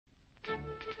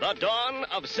The dawn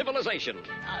of civilization.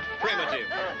 Primitive.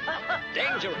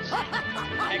 Dangerous.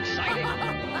 Exciting.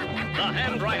 The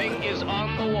handwriting is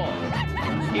on the wall.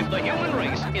 If the human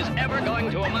race is ever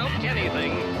going to amount to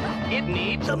anything, it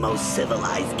needs the most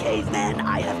civilized caveman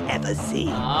I have ever seen.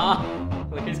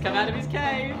 Look who's come out of his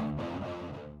cave.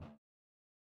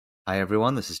 Hi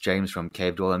everyone, this is James from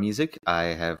Cave Dweller Music. I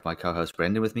have my co-host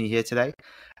Brendan with me here today.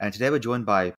 And today we're joined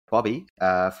by Bobby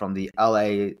from the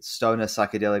LA stoner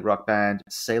psychedelic rock band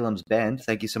Salem's Band.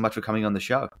 Thank you so much for coming on the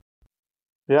show.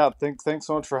 Yeah, thanks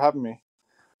so much for having me.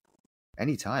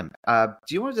 Anytime. Do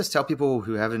you want to just tell people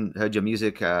who haven't heard your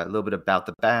music a little bit about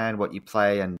the band, what you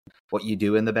play, and what you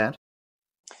do in the band?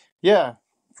 Yeah,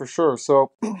 for sure.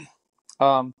 So,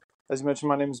 as you mentioned,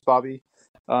 my name is Bobby.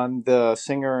 I'm the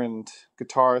singer and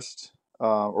guitarist,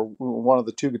 or one of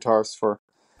the two guitarists for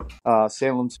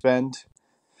Salem's Bend.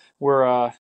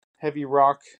 We're heavy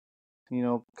rock,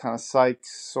 kind of psych,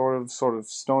 sort of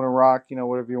stoner rock,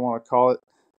 whatever you want to call it.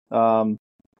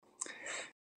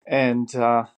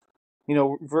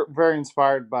 Very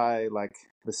inspired by like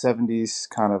the 70s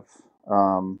kind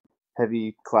of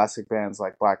heavy classic bands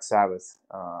like Black Sabbath,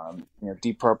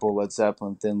 Deep Purple, Led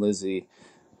Zeppelin, Thin Lizzy,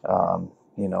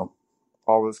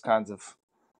 all those kinds of,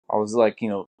 I was like,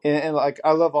 and like,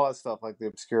 I love all that stuff, like the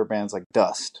obscure bands like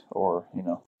Dust or,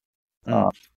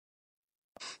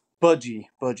 Budgie.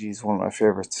 Budgie is one of my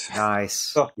favorites. Nice.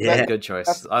 So yeah, good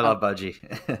choice. I love Budgie.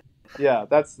 Yeah,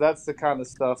 that's the kind of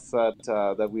stuff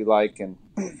that we like, and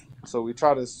so we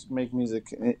try to make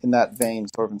music in that vein,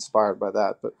 sort of inspired by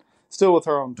that, but still with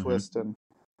our own twist and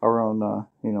our own,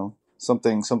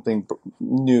 something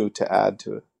new to add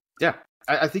to it. Yeah.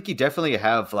 I think you definitely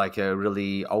have like a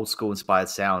really old school inspired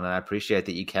sound, and I appreciate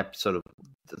that you kept sort of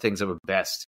the things that were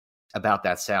best about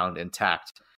that sound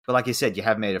intact. But like you said, you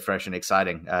have made it fresh and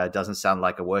exciting. It doesn't sound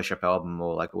like a worship album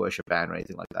or like a worship band or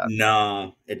anything like that.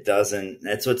 No, it doesn't.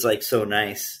 That's what's like so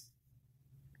nice.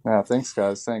 Yeah, thanks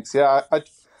guys. Thanks. Yeah,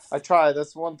 I try.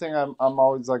 That's one thing I'm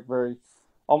always like very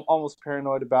almost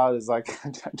paranoid about, is like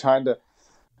trying to,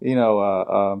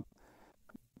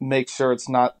 make sure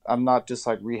I'm not just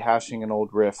like rehashing an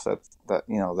old riff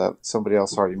that somebody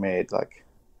else already made, like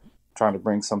trying to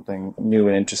bring something new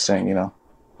and interesting, I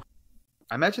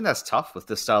imagine that's tough with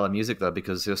this style of music though,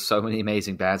 because there's so many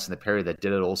amazing bands in the period that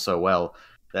did it all so well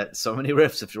that so many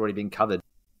riffs have already been covered.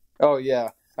 Oh yeah.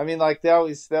 I mean, like they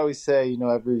always say,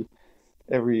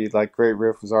 every like great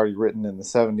riff was already written in the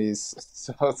 70s.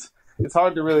 So it's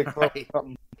hard to really come up with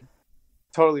something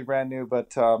totally brand new,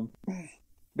 but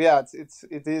yeah,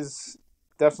 it is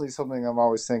definitely something I'm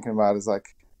always thinking about, is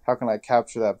like, how can I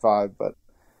capture that vibe,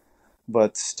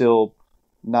 but still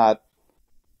not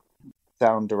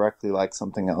sound directly like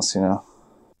something else,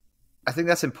 I think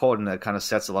that's important. That kind of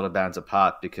sets a lot of bands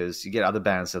apart, because you get other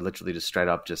bands that literally just straight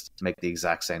up just make the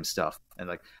exact same stuff. And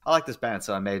like, I like this band,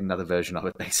 so I made another version of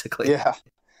it, basically. Yeah.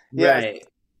 Right.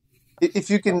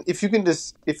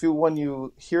 When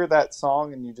you hear that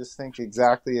song and you just think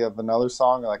exactly of another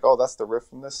song, like, oh, that's the riff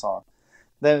from this song,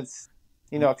 then it's,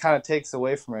 it kind of takes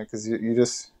away from it, because you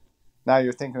just, now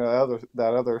you're thinking of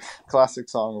that other classic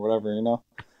song or whatever,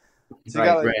 So you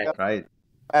gotta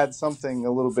add something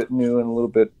a little bit new and a little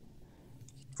bit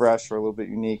fresh or a little bit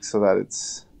unique, so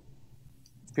that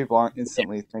people aren't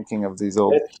instantly thinking of these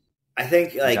old. I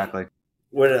think like exactly.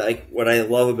 What I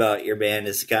love about your band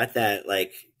is got that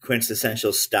like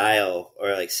quintessential style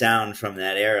or like sound from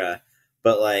that era,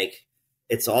 but like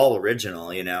it's all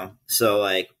original, So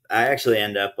like I actually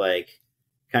end up like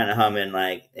kind of humming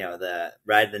like the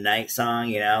Ride the Night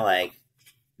song, like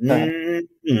and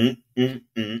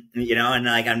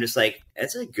like I'm just like,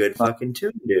 it's a good fucking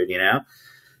tune, dude.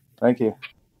 Thank you.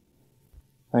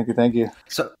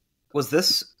 So was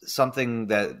this something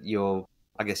that your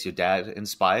dad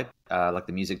inspired, like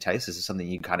the music taste? Is this something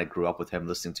you kind of grew up with him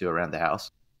listening to around the house?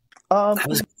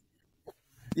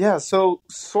 Yeah, so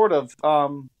sort of.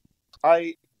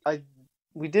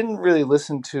 We didn't really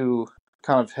listen to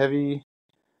kind of heavy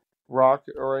rock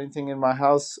or anything in my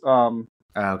house.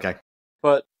 Okay.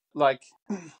 But like,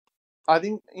 I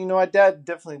think, my dad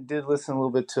definitely did listen a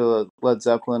little bit to Led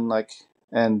Zeppelin, like,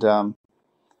 and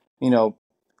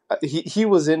he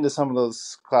was into some of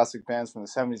those classic bands from the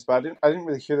 70s, but I didn't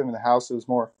really hear them in the house. It was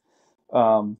more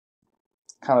kind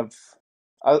of,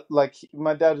 like,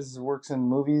 my dad works in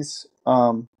movies,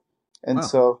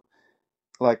 so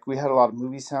like we had a lot of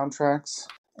movie soundtracks.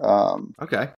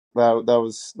 Okay. That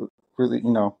was really,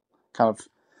 kind of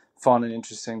fun and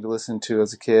interesting to listen to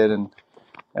as a kid, and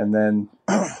then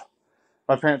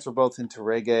my parents were both into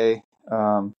reggae.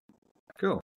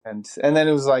 Cool. And then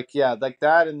it was like, yeah, like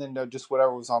that, and then just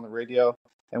whatever was on the radio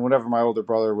and whatever my older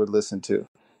brother would listen to.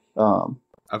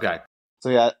 Okay. So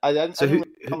yeah, I didn't So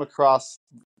really come across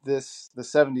the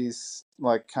 '70s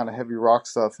like kind of heavy rock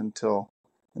stuff until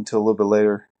a little bit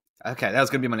later. okay, that was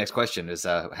going to be my next question. Is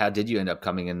how did you end up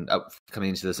coming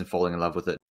into this and falling in love with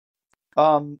it?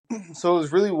 So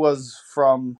it was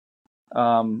from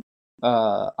um,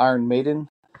 Iron Maiden.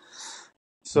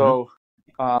 So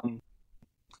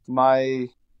my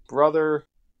brother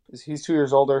he's 2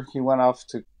 years older. He went off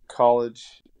to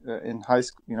college in high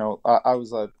school. You know, I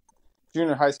was a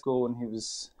junior high school when he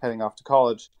was heading off to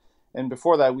college, and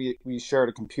before that we shared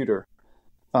a computer.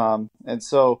 And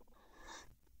so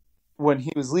when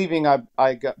he was leaving, I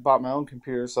bought my own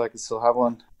computer so I could still have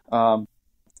one.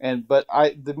 But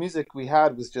the music we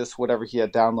had was just whatever he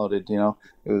had downloaded. You know,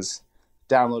 it was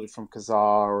downloaded from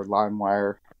Kazaa or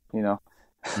LimeWire. You know,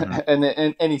 and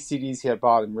any CDs he had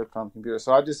bought and ripped on the computer.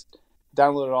 So I just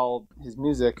downloaded all his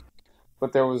music.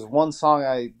 But there was one song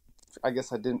I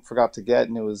guess I forgot to get,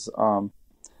 and it was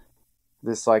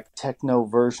this like techno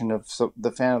version of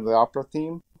the Phantom of the Opera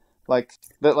theme, like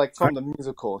from the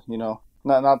musical. You know,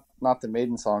 not the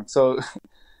Maiden song. So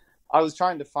I was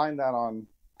trying to find that on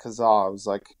Kazaa. I was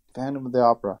like Phantom of the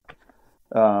Opera,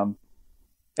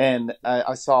 and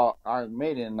I saw Iron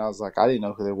Maiden, and I was like, I didn't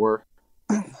know who they were.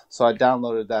 So I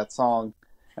downloaded that song,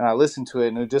 and I listened to it,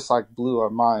 and it just like blew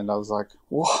our mind. I was like,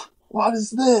 what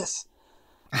is this?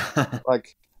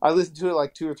 Like, I listened to it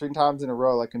like 2 or 3 times in a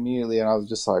row, like immediately, and I was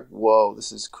just like, whoa,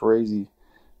 this is crazy.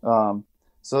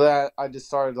 So that I just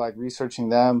started like researching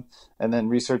them, and then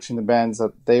researching the bands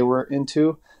that they were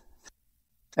into,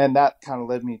 and that kind of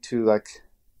led me to like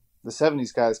the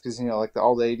 '70s guys, because you know, like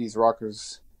all the '80s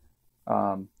rockers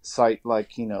cite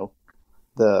like, you know,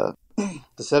 the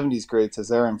 '70s greats as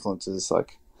their influences,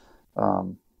 like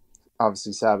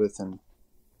obviously Sabbath and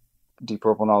Deep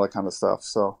Purple and all that kind of stuff.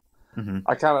 So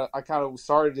I kind of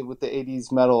started with the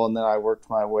 '80s metal, and then I worked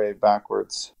my way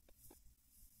backwards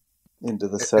into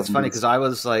the '70s. It's funny because I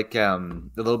was like a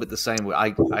little bit the same way.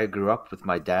 I grew up with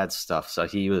my dad's stuff, so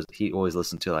he always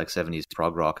listened to like '70s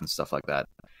prog rock and stuff like that.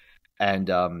 And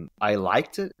I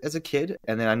liked it as a kid,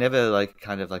 and then I never like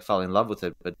kind of like fell in love with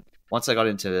it. But once I got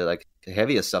into like the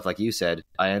heavier stuff, like you said,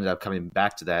 I ended up coming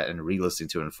back to that and re-listening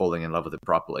to it and falling in love with it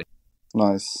properly.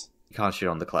 Nice. You can't shit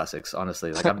on the classics,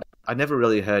 honestly. Like I never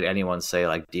really heard anyone say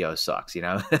like Dio sucks, you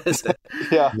know?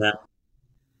 Yeah.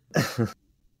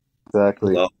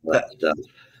 Exactly. Love that stuff.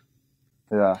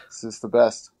 Yeah, it's just the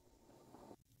best.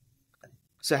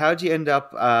 So how did you end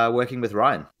up working with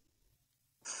Ryan?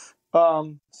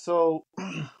 So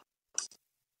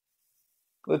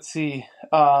let's see.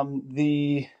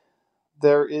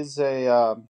 There's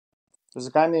a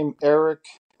guy named Eric,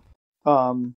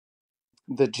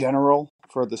 the general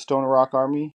for the Stone Rock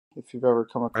Army, if you've ever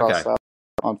come across that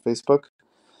on Facebook.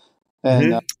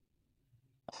 And like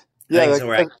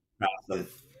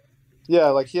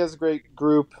he has a great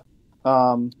group,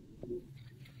 and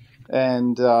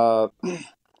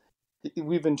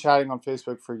we've been chatting on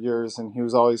Facebook for years, and he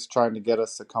was always trying to get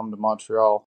us to come to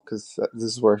Montreal because this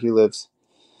is where he lives.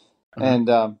 And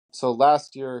so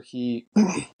last year he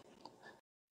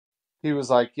was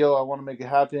like, "Yo, I want to make it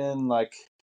happen. Like,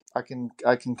 I can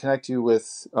connect you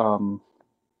with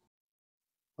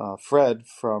Fred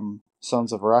from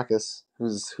Sons of Arrakis,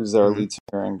 who's their lead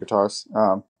singer and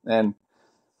guitarist, and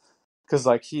because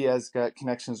like he has got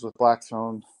connections with Black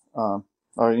Throne, or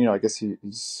you know, I guess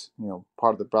he's you know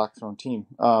part of the Black Throne team,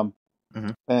 and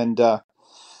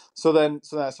so then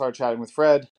I started chatting with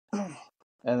Fred,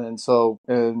 and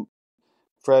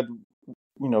Fred,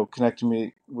 you know, connected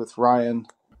me with Ryan,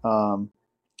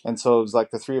 and so it was like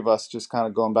the three of us just kind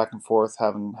of going back and forth,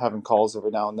 having calls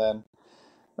every now and then,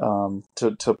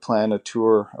 to plan a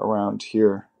tour around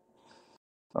here.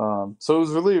 So it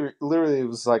was literally it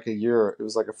was like a year. It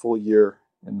was like a full year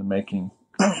in the making.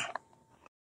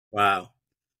 Wow.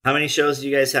 How many shows do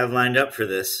you guys have lined up for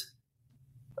this?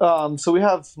 So we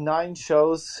have 9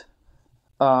 shows.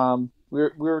 We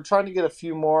were trying to get a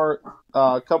few more.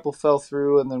 A couple fell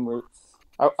through, and then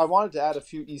I wanted to add a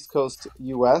few East Coast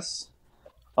U.S.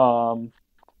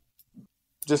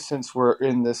 Just since we're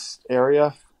in this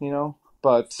area, you know.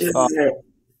 But it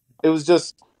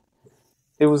was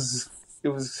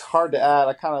hard to add.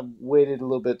 I kind of waited a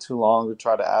little bit too long to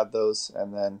try to add those,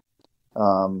 and then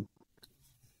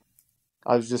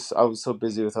I was so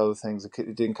busy with other things,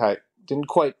 it didn't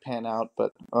quite pan out.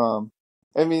 But I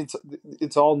mean,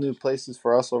 it's all new places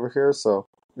for us over here, so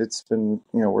it's been,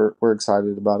 you know, we're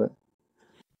excited about it.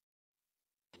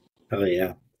 Oh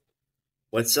yeah.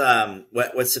 What's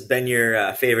been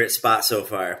your favorite spot so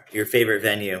far? Your favorite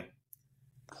venue?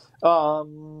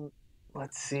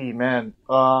 Let's see, man.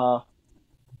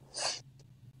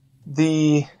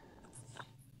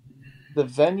 the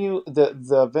venue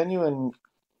the venue in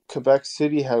Quebec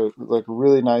City had like a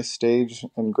really nice stage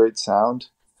and great sound.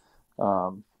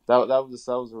 That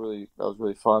was really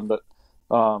fun. But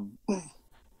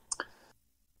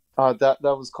that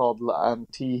was called La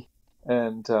Anti,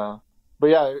 and but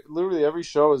yeah, literally every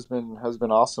show has been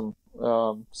awesome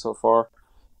so far.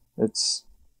 It's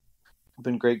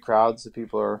been great crowds. The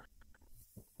people are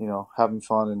having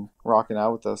fun and rocking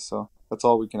out with us. So that's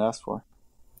all we can ask for.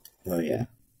 Oh yeah.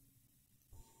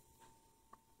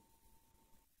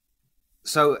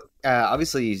 So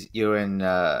obviously you're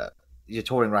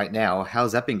touring right now.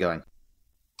 How's that been going?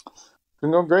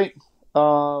 Been going great.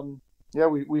 Yeah,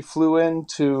 we flew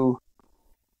into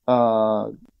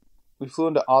Ottawa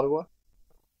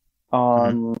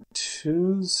on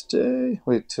Tuesday.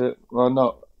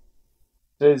 No,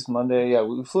 today's Monday. Yeah,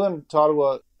 we flew into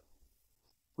Ottawa.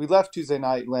 We left Tuesday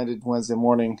night, landed Wednesday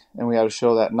morning, and we had a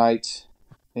show that night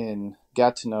in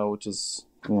Gatineau, which is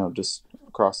just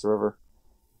across the river.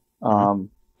 And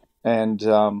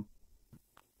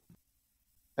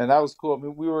that was cool. I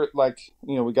mean, we were like,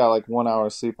 we got like 1 hour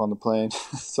of sleep on the plane,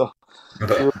 so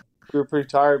we were pretty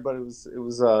tired, but it was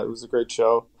a great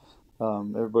show.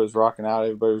 Everybody was rocking out.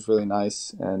 Everybody was really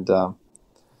nice, and so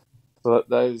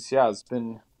that is, yeah. It's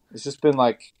just been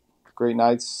like great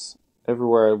nights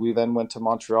everywhere. We then went to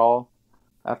Montreal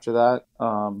after that.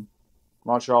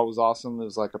 Montreal was awesome. It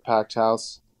was like a packed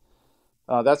house.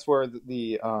 That's where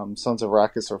the Sons of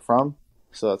Arrakis are from.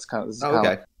 So this is kind of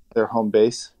like their home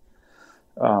base.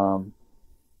 So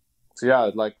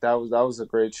yeah, like that was a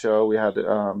great show. We had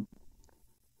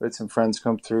some friends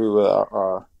come through.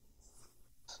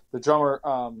 The drummer,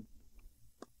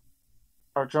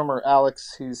 our drummer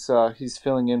Alex, he's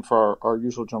filling in for our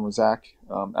usual drummer Zach.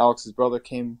 Alex's brother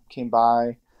came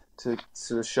by to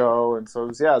the show, and so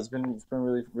it's been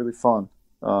really really fun.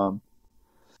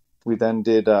 We then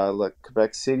did like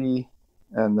Quebec City,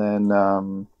 and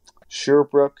then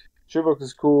Sherbrooke. Sherbrooke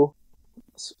is cool.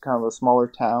 It's kind of a smaller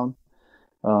town.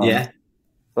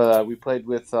 But we played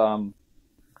with the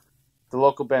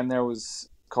local band there was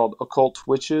called Occult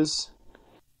Witches,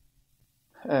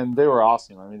 and they were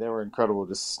awesome. I mean, they were incredible.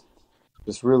 Just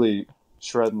really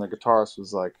shredding. The guitarist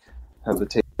was like had the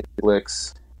tape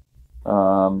licks,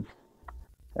 so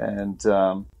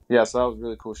that was a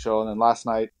really cool show. And then last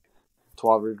night,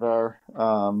 Trois Rivières,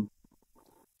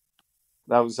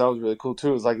 that was really cool too.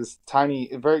 It was like this tiny,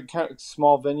 very kind of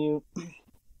small venue,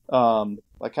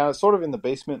 like kind of sort of in the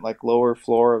basement, like lower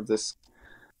floor of this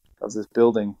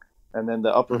building, and then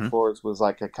the upper floors was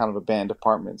like a kind of a band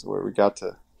apartments where we got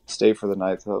to stay for the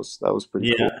night. That was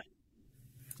pretty cool.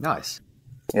 Nice.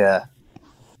 Yeah.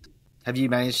 Have you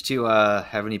managed to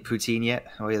have any poutine yet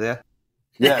while you're there?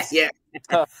 Yes. Yeah.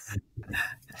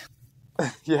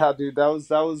 Yeah, dude. That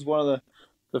was one of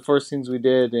the first things we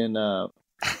did in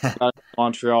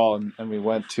Montreal, and we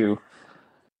went to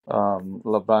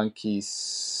La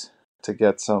Banquise to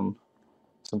get some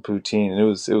poutine, and it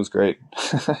was great.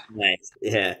 Nice.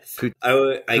 Yeah.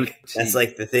 That's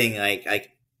like the thing.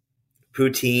 Like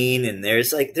poutine, and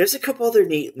there's a couple other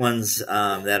neat ones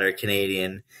that are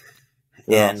Canadian.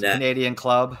 Yeah. And Canadian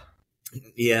club.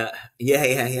 Yeah.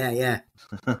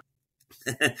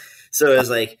 So it was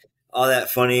like all that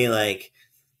funny, like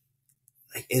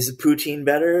is poutine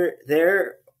better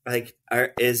there? Like,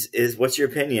 is what's your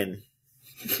opinion?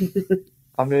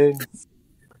 I mean,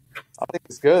 I think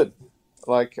it's good.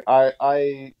 Like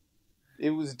it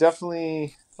was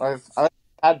definitely I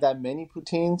had that many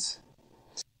poutines.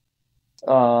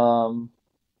 I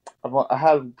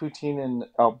had poutine in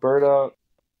Alberta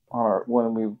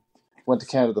when we went to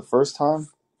Canada the first time,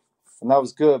 and that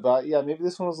was good. But yeah, maybe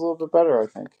this one was a little bit better. I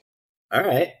think. All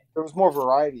right. There was more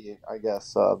variety, I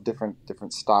guess, of different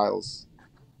styles.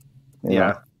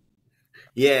 Yeah.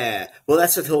 Yeah. Well,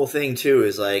 that's the whole thing too.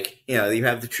 Is like you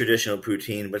have the traditional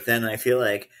poutine, but then I feel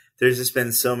like there's just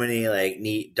been so many like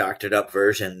neat doctored up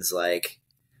versions. Like,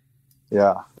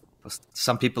 yeah.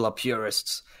 Some people are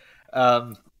purists.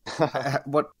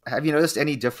 What have you noticed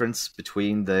any difference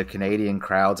between the Canadian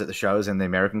crowds at the shows and the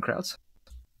American crowds?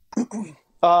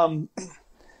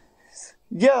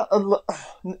 Yeah,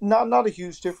 not a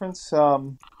huge difference. There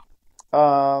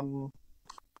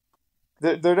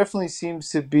definitely seems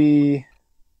to be.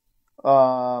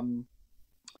 I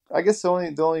guess the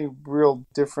only real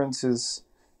difference is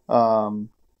there's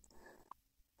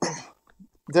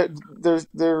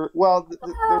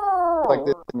like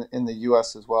this in the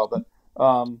U.S. as well, but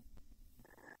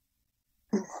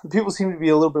people seem to be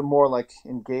a little bit more like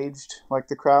engaged, like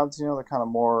the crowds. They're kind of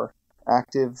more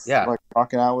active, like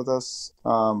rocking out with us.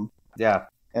 And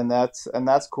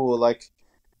that's cool. Like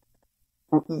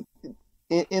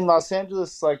in Los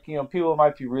Angeles, like, you know, people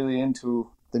might be really into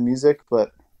the music,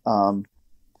 but Don't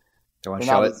want to they're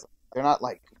show not it. they're not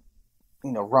like,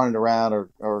 you know, running around or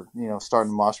you know,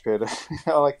 starting a mosh pit. You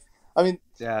know, like, I mean,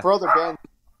 Yeah. for other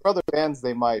bands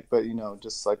they might, but you know,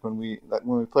 just like when we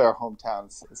play our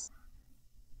hometowns, it's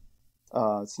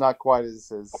not quite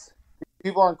as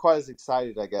people aren't quite as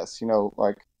excited, I guess. You know,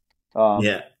 like,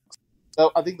 Yeah.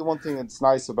 so I think the one thing that's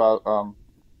nice about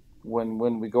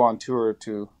when we go on tour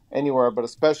to anywhere, but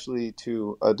especially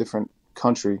to a different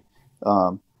country,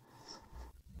 the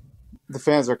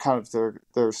fans are kind of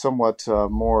they're somewhat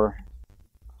more,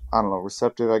 I don't know,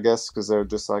 receptive, I guess, because they're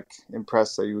just like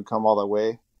impressed that you would come all that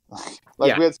way. Like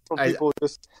Yeah, we had some people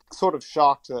just sort of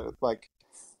shocked that like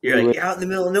You're like, you're out in the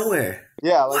middle of nowhere.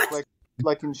 yeah, What?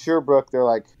 like in Sherbrooke, they're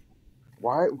like,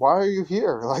 why are you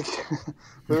here? Like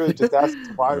literally just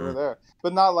asking why we're there,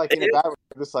 but not like in a bad way.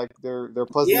 Just like they're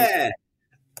pleasant. Yeah.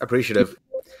 appreciative.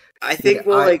 I think,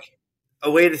 Yeah, like,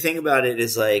 a way to think about it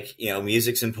is like, you know,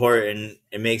 music's important.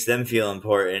 It makes them feel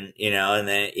important, you know, and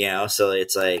then, you know, so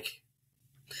it's like,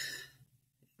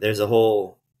 there's a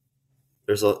lot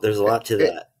to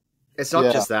that. It's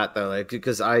not just that though, like,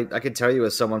 because I can tell you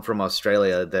as someone from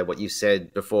Australia that what you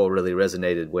said before really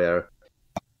resonated, where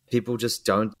people just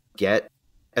don't get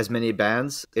as many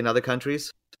bands in other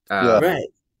countries. Right.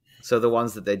 So the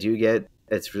ones that they do get,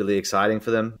 it's really exciting for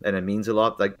them, and it means a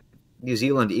lot. Like New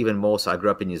Zealand, even more so. I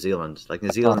grew up in New Zealand. Like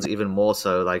New Zealand's even more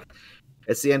so. Like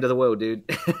it's the end of the world, dude.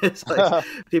 It's like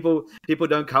people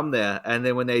don't come there, and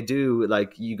then when they do,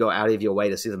 like you go out of your way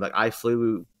to see them. Like I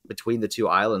flew between the two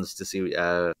islands to see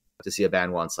a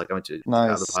band once. Like I went to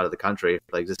another part of the country,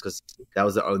 like just because that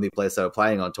was the only place they were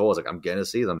playing on tours. Like I'm gonna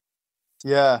see them.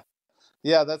 Yeah,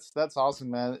 that's awesome,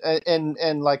 man.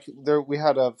 And like there we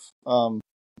had a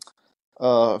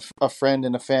friend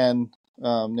and a fan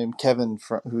named Kevin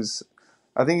who's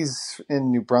I think he's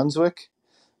in New Brunswick,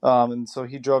 and so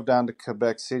he drove down to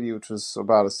Quebec City, which was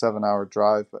about a 7-hour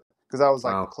drive, because that was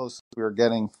like the closest we were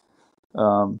getting.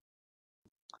 But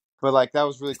like that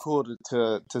was really cool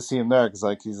to see him there, because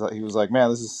like he was like, man,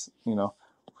 this is, you know,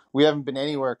 we haven't been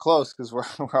anywhere close because we're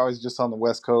always just on the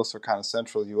West Coast or kind of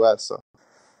central U.S. So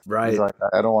he's like,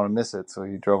 I don't want to miss it, so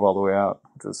he drove all the way out,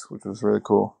 which was really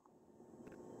cool.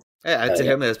 Yeah, to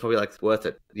him, it's probably like worth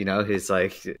it. You know, he's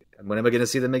like, when am I going to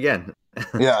see them again?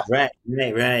 Yeah, right.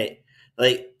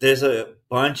 Like, there's a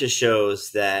bunch of shows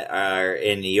that are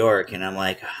in New York, and I'm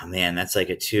like, oh man, that's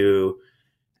like a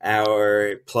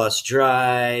 2-hour plus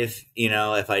drive. You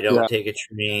know, if I don't take a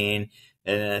train,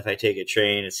 and then if I take a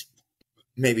train, it's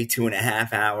maybe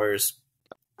 2.5 hours.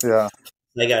 Yeah,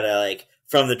 I gotta, like,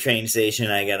 from the train station,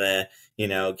 I gotta, you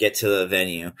know, get to the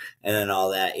venue and then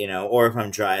all that, you know, or if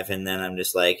I'm driving, then I'm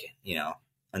just like, you know,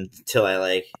 until I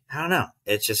like, I don't know.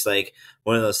 It's just like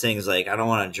one of those things, like, I don't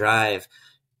want to drive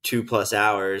 2+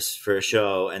 hours for a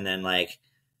show and then like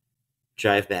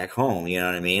drive back home. You know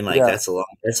what I mean? Like that's oh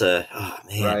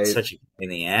man, it's such a pain in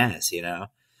the ass, you know?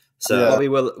 So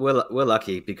we're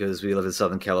lucky because we live in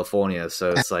Southern California.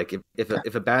 So it's like,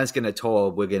 if a band's going to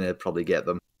tour, we're going to probably get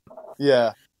them.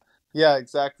 Yeah. Yeah,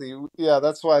 exactly. Yeah,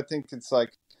 that's why I think it's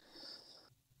like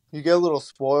you get a little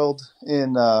spoiled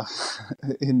in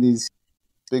these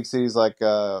big cities like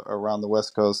around the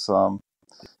West Coast,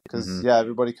 because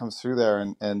everybody comes through there,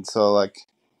 and so like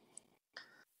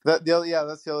that's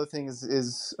the other thing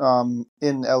is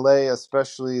in LA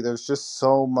especially, there's just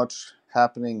so much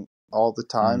happening all the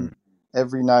time.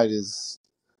 Every night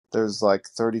there's like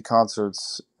 30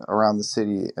 concerts around the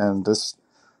city, and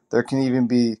there can even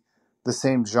be the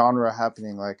same genre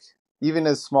happening, like even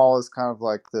as small as kind of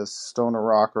like the stoner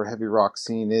rock or heavy rock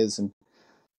scene is in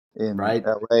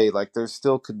LA, like there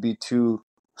still could be 2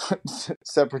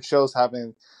 separate shows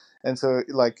happening. And so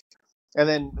like, and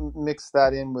then mix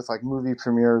that in with like movie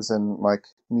premieres and like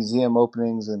museum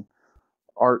openings and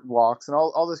art walks and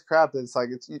all this crap, that's like,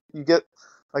 you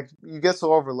get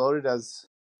so overloaded as,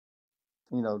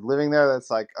 you know, living there, that's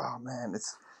like, oh man,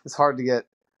 it's hard to get,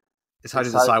 it's hard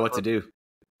to decide what to do.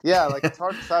 Yeah, like it's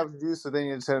hard to decide what to do, so then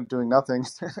you just end up doing nothing.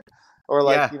 Or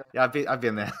like, I've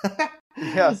been there.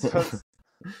 Yeah, so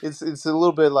it's a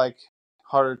little bit like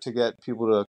harder to get people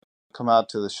to come out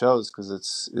to the shows, because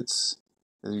it's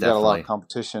you got a lot of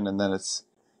competition, and then it's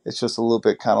just a little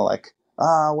bit kind of like,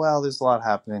 well, there's a lot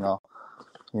happening. I'll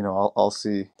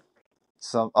see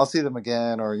them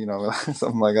again, or you know,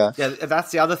 something like that. Yeah, that's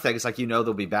the other thing. It's like, you know,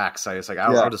 they'll be back, so it's like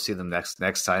I'll just see them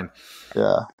next time.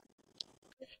 Yeah.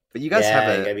 But you guys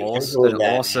have an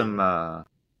awesome,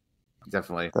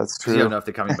 definitely. That's true. You don't know if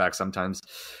they're coming back sometimes.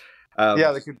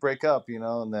 They could break up, you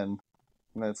know, and then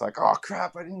and then it's like, oh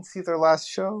crap, I didn't see their last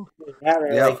show. Yeah,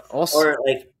 Yeah. like, Also, or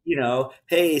like, you know,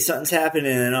 hey, something's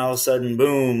happening, and all of a sudden,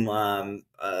 boom,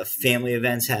 family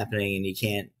events happening, and you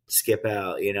can't skip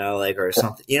out, you know, like, or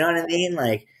something. You know what I mean?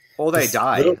 Like, or they just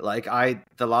die. little- Like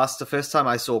the first time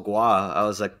I saw Gua, I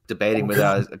was like debating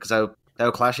whether because they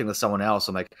were clashing with someone else.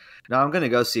 I'm like, no, I'm going to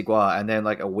go see Gua. And then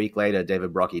like a week later,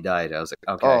 David Brockie died. I was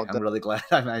like, okay, Oh, I'm really glad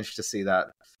I managed to see that.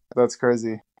 That's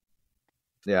crazy.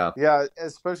 Yeah. Yeah,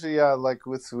 especially like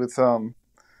with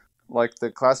like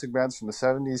the classic bands from the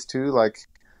 70s too. Like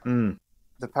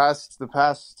the past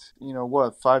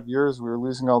 5 years we were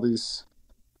losing all these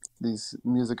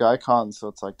music icons. So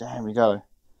it's like, damn, you gotta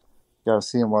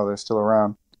see them while they're still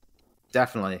around.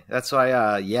 Definitely. That's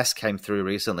why Yes came through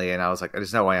recently, and I was like,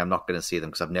 there's no way I'm not going to see them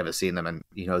because I've never seen them, and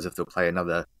who knows if they'll play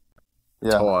another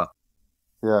tour.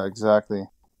 Yeah, exactly.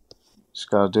 Just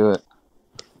gotta do it.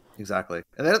 Exactly.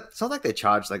 And it's not like they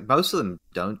charge, like most of them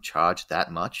don't charge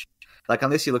that much. Like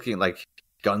unless you're looking at like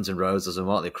Guns N' Roses or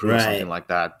Motley Crue or something like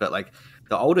that. But like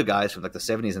the older guys from like the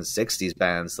 70s and 60s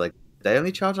bands, like they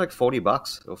only charge like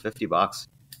 $40 or $50.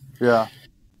 Yeah.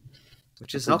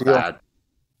 Which is not bad.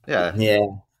 Yeah. Yeah.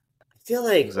 I feel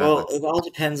like, well, it all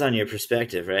depends on your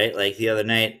perspective, right? Like the other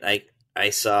night, I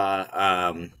saw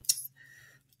a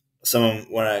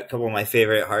couple of my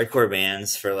favorite hardcore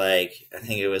bands for like, I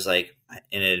think it was like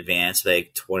in advance,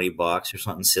 like $20 or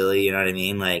something silly. You know what I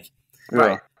mean? Like,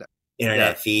 right.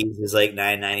 Internet fees is like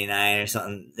 $9.99 or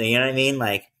something. You know what I mean?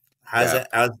 Like, how's that?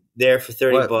 I was there for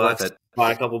 $30,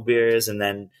 bought a couple beers, and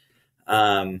then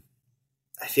I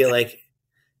feel like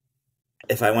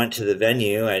if I went to the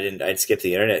venue, I'd skip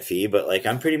the internet fee, but like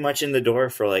I'm pretty much in the door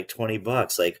for like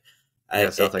 $20. Like,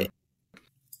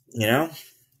 you know,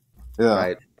 yeah,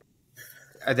 right.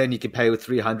 And then you can pay with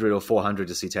 $300 or $400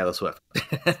 to see Taylor Swift.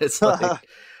 It's like,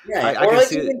 yeah, or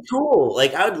like even Tool.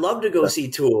 Like I would love to go see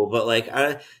Tool, but like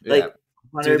dude, they're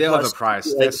overpriced.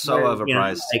 Like, they're so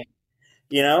overpriced.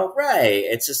 Right?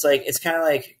 It's just like it's kind of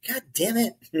like, God damn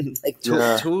it! Like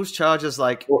Tools charges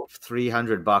like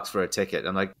 $300 for a ticket.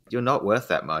 I'm like, you're not worth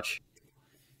that much.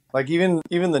 Like even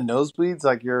the nosebleeds,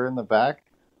 like you're in the back.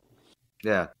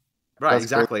 Yeah, right. That's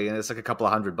exactly, great. And it's like a couple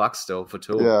of $100 still for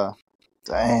Tool. Yeah,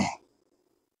 dang,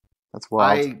 that's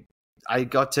wild. I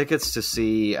got tickets to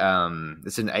see.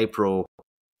 It's in April.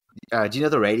 Do you know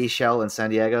the Radio Shell in San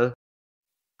Diego?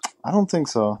 I don't think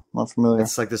so. I'm not familiar.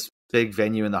 It's like this big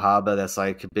venue in the harbor that's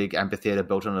like a big amphitheater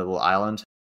built on a little island.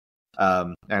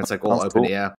 And it's like all open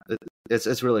air.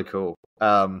 It's really cool.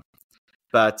 But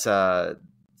the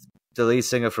lead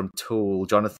singer from Tool,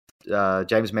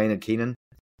 James Maynard Keenan,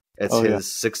 it's his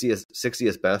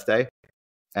 60th birthday.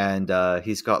 And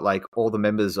he's got like all the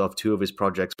members of two of his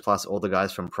projects plus all the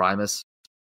guys from Primus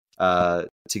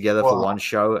together for one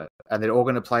show, and they're all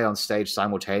going to play on stage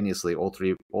simultaneously, all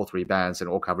three bands, and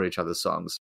all cover each other's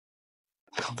songs.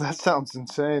 That sounds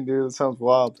insane, dude. That sounds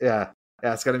wild. Yeah,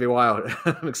 it's going to be wild.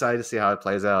 I'm excited to see how it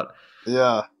plays out.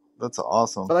 Yeah, that's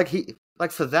awesome. But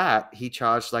for that he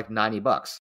charged like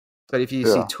 $90. But if you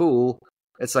see Tool,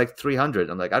 it's like $300.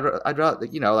 I'm like, I'd rather,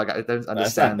 like I don't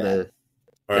understand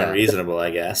unreasonable,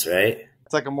 I guess, right?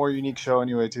 It's like a more unique show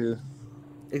anyway, too.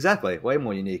 Exactly, way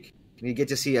more unique. You get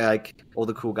to see like all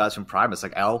the cool guys from Primus,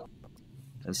 like Al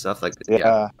and stuff like that.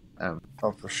 Yeah.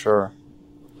 Oh, for sure.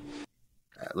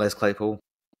 Les Claypool.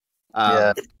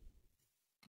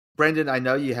 Brendan, I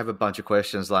know you have a bunch of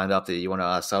questions lined up that you want to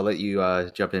ask, so I'll let you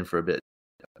jump in for a bit.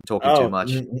 I'm talking too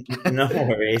much. No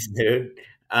worries, dude.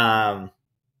 Well,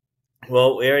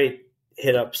 we already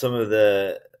hit up some of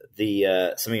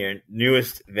some of your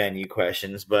newest venue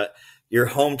questions, but your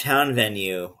hometown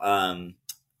venue,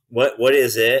 what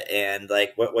is it, and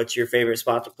like what's your favorite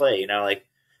spot to play? Like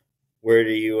where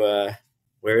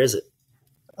is it?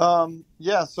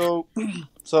 So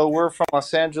we're from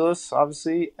Los Angeles,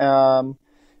 obviously, and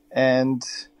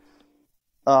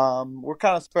we're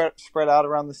kind of spread out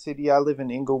around the city. I live in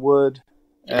Inglewood,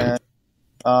 and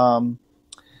two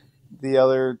of the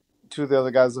other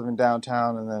guys live in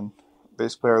downtown, and then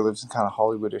bass player lives in kind of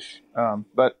Hollywoodish.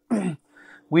 But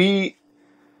we,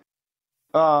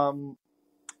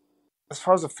 as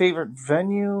far as a favorite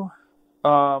venue,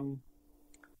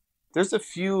 there's a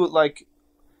few. Like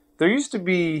there used to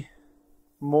be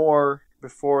more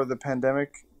before the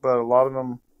pandemic, but a lot of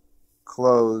them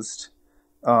closed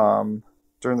during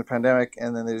the pandemic,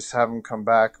 and then they just haven't come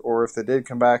back. Or if they did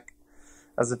come back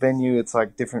as a venue, it's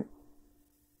like different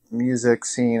music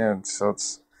scene, and so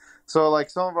like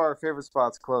some of our favorite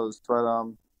spots closed. But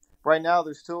right now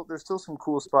there's still some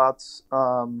cool spots.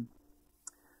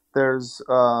 There's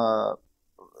kind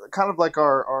of like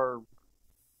our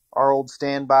our old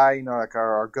standby, you know, like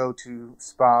our go-to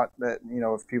spot that, you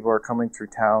know, if people are coming through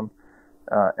town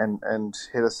and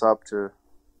hit us up to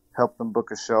help them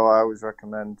book a show, I always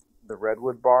recommend the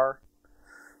Redwood Bar.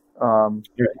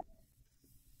 Yeah.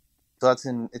 So it's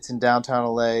in downtown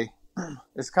LA.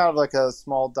 It's kind of like a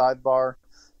small dive bar.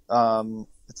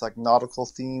 It's like nautical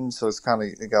themed, so it's kind of,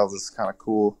 it got all this kind of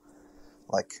cool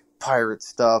like pirate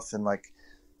stuff and like,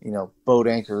 you know, boat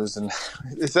anchors, and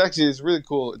it's really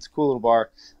cool. It's a cool little bar.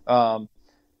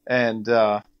 And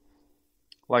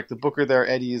like the booker there,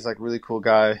 Eddie, is like a really cool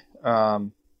guy.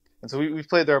 And so we've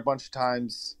played there a bunch of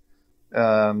times.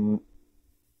 And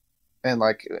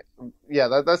like,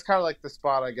 yeah, that's kind of like the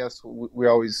spot, I guess, we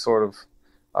always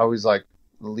like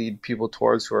lead people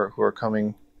towards who are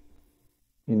coming,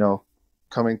 you know,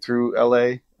 coming through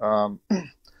LA.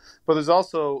 But there's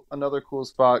also another cool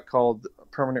spot called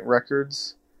Permanent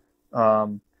Records.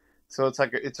 So it's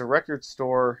like it's a record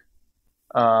store,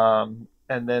 and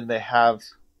then they have,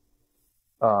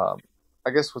 I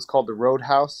guess, what's called the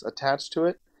Roadhouse attached to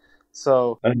it.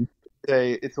 So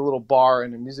it's a little bar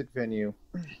and a music venue.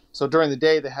 So during the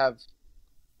day they have,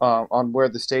 on where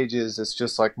the stage is, it's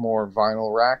just like more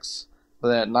vinyl racks. But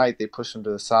then at night they push them to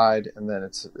the side, and then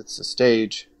it's a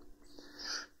stage.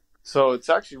 So it's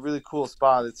actually a really cool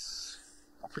spot.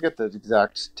 I forget the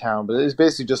exact town, but it's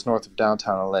basically just north of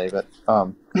downtown LA. But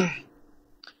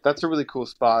that's a really cool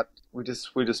spot. We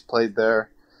just played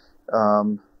there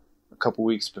a couple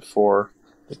weeks before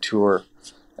the tour,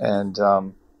 and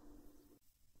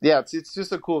yeah, it's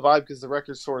just a cool vibe because the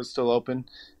record store is still open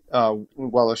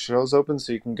while the show's open,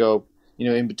 so you can go, you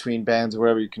know, in between bands or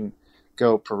whatever, you can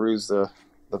go peruse the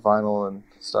vinyl and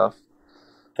stuff.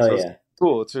 Oh, so yeah. it's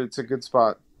cool. It's a good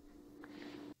spot.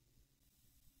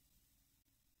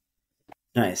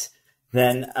 Nice.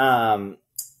 Then,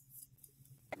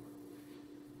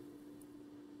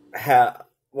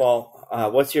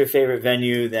 what's your favorite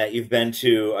venue that you've been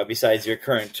to besides your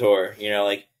current tour? You know,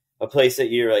 like a place that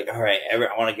you're like, all right, I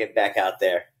want to get back out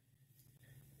there.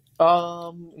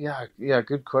 Yeah,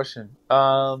 good question.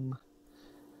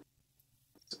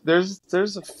 There's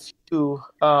a few.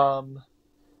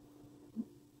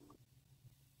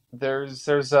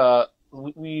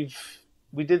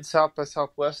 We did South by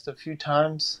Southwest a few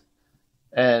times,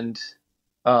 and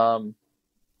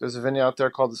there's a venue out there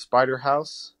called the Spider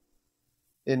House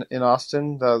in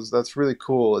Austin. That's really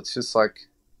cool. It's just like,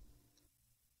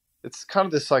 it's kind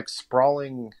of this like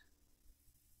sprawling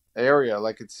area.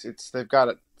 Like it's they've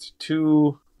got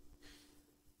two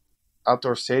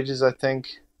outdoor stages, I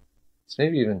think. It's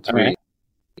maybe even three.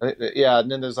 Yeah,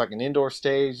 and then there's like an indoor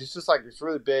stage. It's just like, it's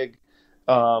really big,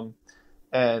 and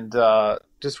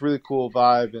just really cool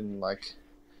vibe, and like,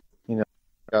 you know,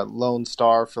 got Lone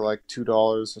Star for like $2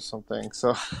 or something.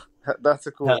 So that's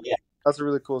that's a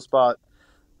really cool spot.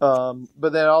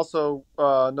 But then also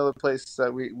another place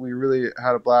that we really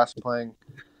had a blast playing,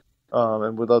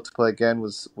 and would love to play again,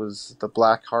 was the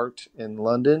Black Heart in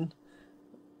London.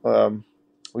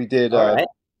 We did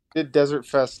did Desert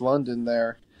Fest London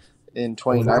there in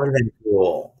 2019. That would have been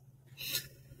cool.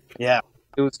 Yeah,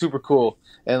 it was super cool,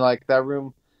 and like that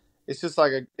room, it's just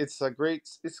like it's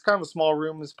kind of a small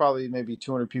room. It's probably maybe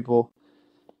 200 people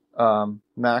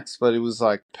max, but it was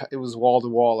wall to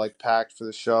wall, like packed for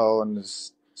the show, and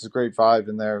it's a great vibe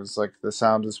in there. It was like the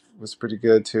sound was pretty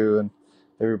good too, and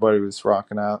everybody was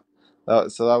rocking out.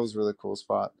 So that was a really cool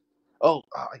spot. Oh,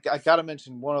 I gotta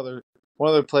mention one other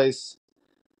place.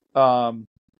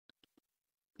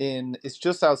 It's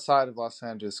just outside of Los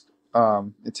Angeles.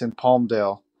 It's in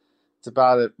Palmdale. It's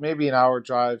about maybe an hour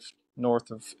drive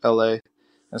north of LA. And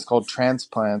it's called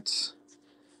Transplants.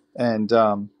 And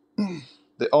the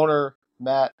owner,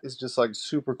 Matt, is just like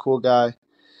super cool guy.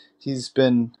 It's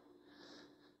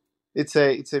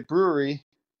a brewery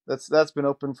that's been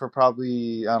open for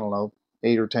probably, I don't know,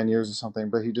 8 or 10 years or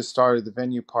something, but he just started the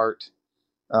venue part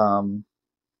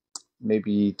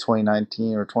maybe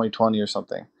 2019 or 2020 or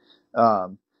something.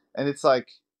 And it's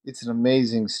an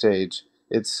amazing stage.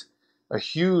 It's a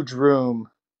huge room,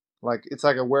 like it's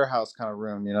like a warehouse kind of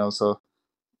room, you know. So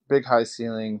big high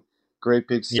ceiling, great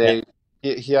big stage.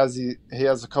 Yeah. He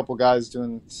has a couple guys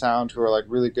doing sound who are like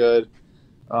really good.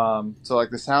 So like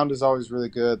the sound is always really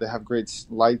good. They have great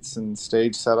lights and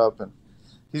stage setup, and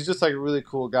he's just like a really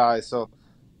cool guy. So,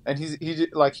 and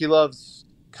he loves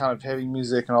kind of heavy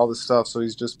music and all this stuff. So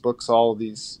he's just books all of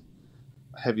these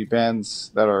heavy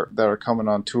bands that are coming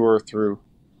on tour through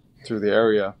the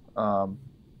area.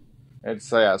 And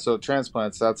so yeah, so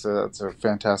Transplants, that's a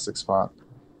fantastic spot.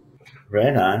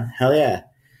 Right on, hell yeah.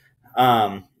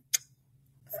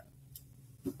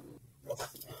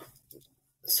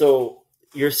 So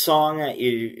your song that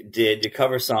you did, your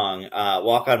cover song,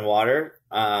 "Walk on Water,"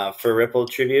 for Ripple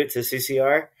tribute to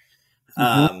CCR.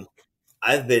 Mhm.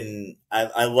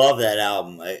 I love that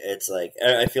album. It's like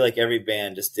I feel like every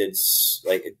band just did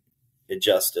like it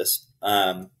justice.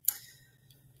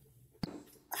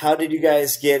 How did you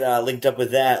guys get linked up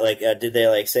with that? Like, did they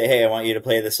like say, "Hey, I want you to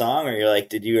play the song," or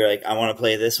did you like, "I want to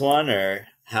play this one," or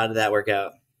how did that work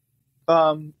out?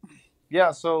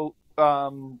 Yeah. So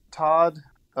Todd,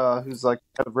 who's like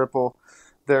head of Ripple,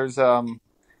 there's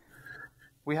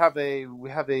we have a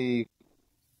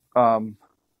kind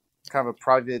of a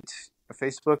private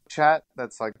Facebook chat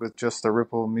that's like with just the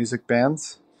Ripple music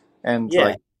bands and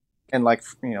Yeah, like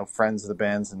friends of the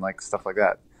bands and like stuff like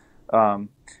that. Um,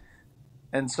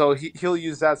 and so he'll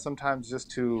use that sometimes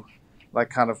just to like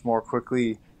kind of more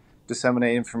quickly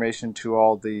disseminate information to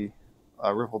all the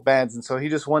Ripple bands. And so he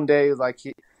just one day like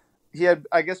he had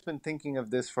I guess been thinking of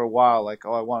this for a while. Like,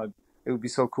 oh, it would be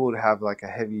so cool to have like a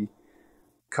heavy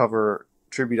cover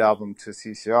tribute album to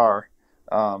CCR.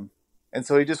 And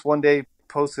so he just one day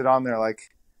posted on there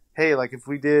like, hey, like if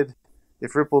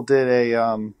Ripple did a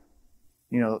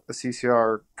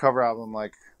CCR cover album,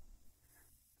 like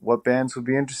what bands would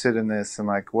be interested in this and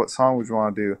like what song would you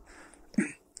want to do?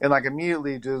 And like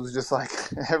immediately it was just like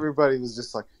everybody was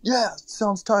just like, yeah,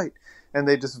 sounds tight. And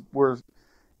they just were,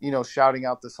 shouting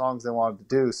out the songs they wanted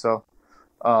to do. So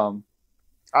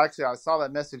actually I saw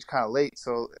that message kind of late,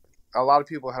 so a lot of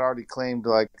people had already claimed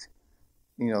like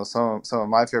some of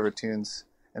my favorite tunes,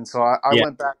 and so I yeah,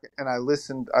 went back and I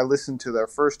listened to their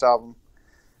first album.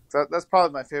 That's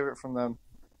probably my favorite from them.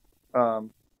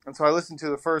 And so I listened to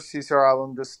the first CCR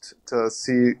album just to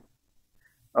see,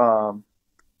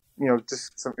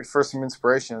 just some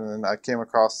inspiration, and then I came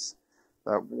across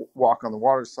that "Walk on the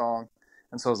Water" song,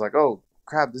 and so I was like, oh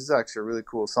crap, this is actually a really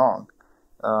cool song.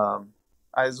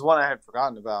 It's one I had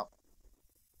forgotten about,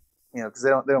 because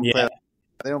yeah.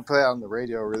 they don't play it on the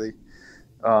radio really.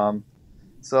 Um,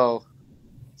 so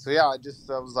yeah, I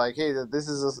was like, hey, this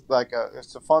is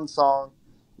it's a fun song.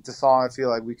 It's a song I feel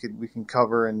like we can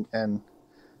cover and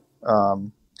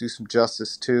do some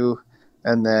justice to,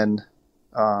 and then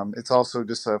it's also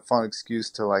just a fun excuse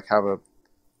to like have a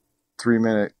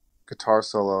 3-minute guitar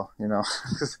solo,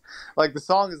 'Cause, like the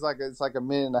song is it's like a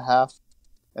minute and a half,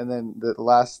 and then the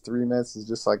last 3 minutes is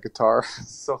just like guitar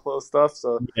solo stuff.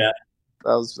 So Yeah.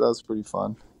 that was pretty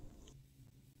fun.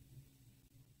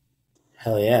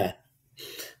 Hell yeah.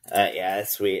 Yeah,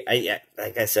 that's sweet. Yeah,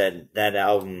 like I said, that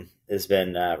album has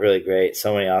been really great.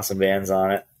 So many awesome bands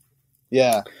on it.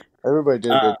 Yeah, everybody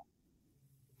did a Uh, good.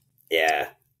 yeah,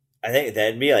 I think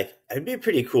it'd be a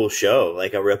pretty cool show,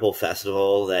 like a Ripple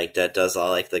festival, like that does all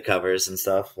like the covers and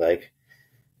stuff. Like,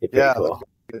 it'd be pretty Yeah, cool.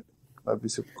 that'd be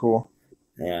super cool.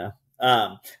 Yeah.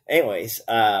 Anyways,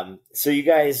 so you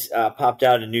guys popped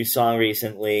out a new song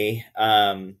recently.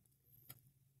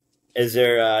 Is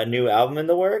there a new album in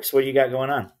the works? What do you got going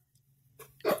on?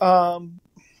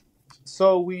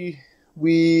 So we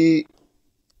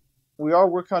are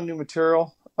working on new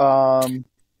material.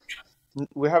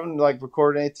 We haven't like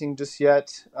recorded anything just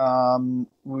yet.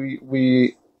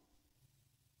 We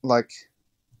like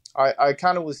I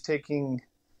kind of was taking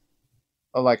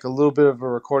a little bit of a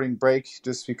recording break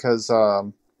just because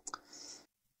my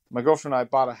girlfriend and I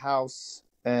bought a house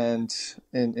and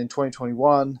in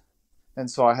 2021. And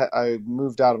so I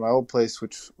moved out of my old place,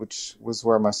 which was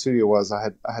where my studio was.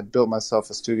 I had built myself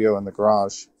a studio in the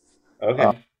garage, Okay.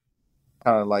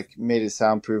 kind of like made it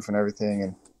soundproof and everything.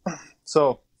 And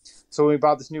so when we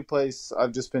bought this new place,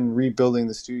 I've just been rebuilding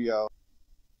the studio.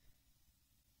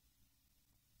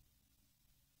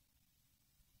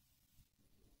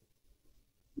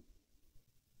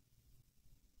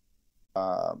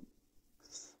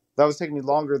 That was taking me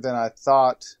longer than I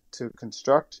thought to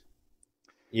construct.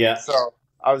 Yeah. So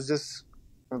I was just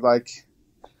like,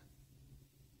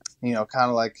 kind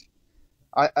of like,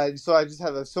 so I just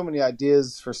have so many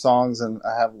ideas for songs, and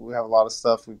we have a lot of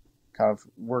stuff we kind of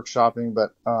workshopping,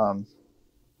 but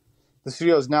the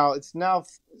studio is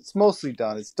it's mostly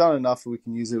done. It's done enough that we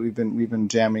can use it. We've been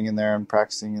jamming in there and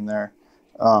practicing in there.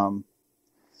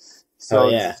 So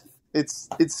yeah. it's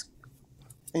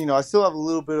I still have a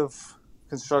little bit of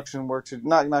construction work to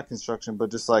not construction,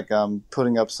 but just like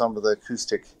putting up some of the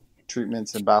acoustic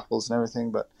treatments and baffles and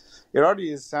everything. But it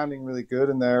already is sounding really good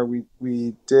in there.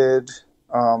 We did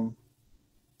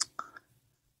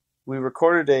we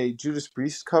recorded a Judas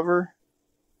Priest cover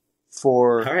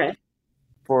for All right.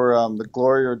 the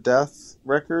Glory or Death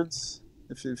records.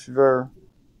 If you've heard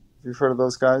of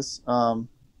those guys.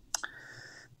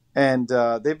 And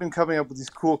they've been coming up with these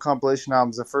cool compilation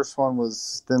albums. The first one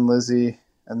was Thin Lizzy,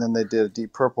 and then they did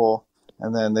Deep Purple,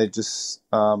 and then they just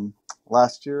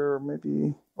last year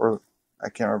maybe, or I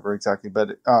can't remember exactly,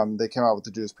 but they came out with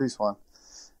the Judas Priest one,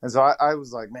 and so I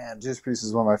was like, man, Judas Priest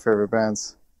is one of my favorite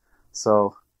bands.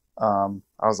 So I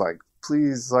was like,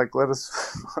 please, like,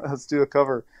 let's do a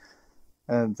cover.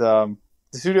 And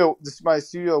my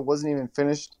studio wasn't even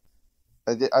finished.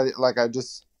 It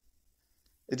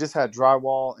just had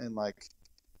drywall and like,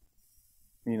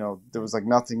 there was like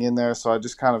nothing in there. So I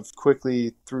just kind of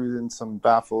quickly threw in some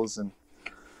baffles and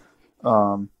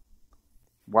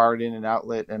wired in an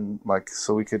outlet, and like,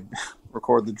 so we could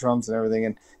record the drums and everything.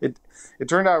 And it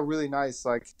turned out really nice.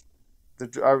 Like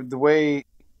the way,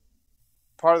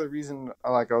 part of the reason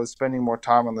like I was spending more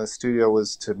time on the studio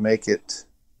was to make it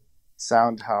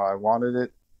sound how I wanted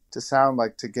it to sound,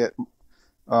 like to get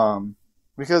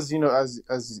because as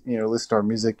listen to our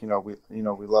music,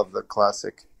 we love the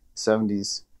classic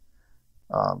 70s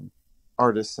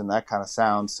artists and that kind of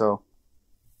sound. So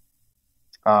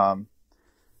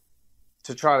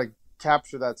to try to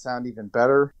capture that sound even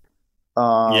better,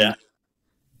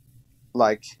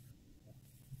 like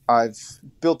I've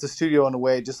built the studio in a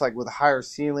way just like with higher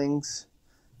ceilings,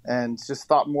 and just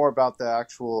thought more about the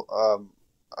actual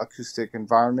acoustic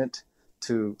environment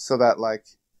so that like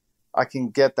I can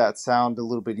get that sound a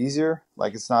little bit easier.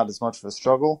 Like it's not as much of a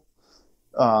struggle.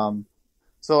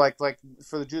 So like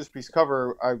for the Judas Priest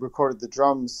cover, I recorded the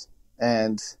drums,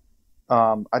 and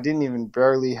I didn't even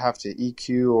barely have to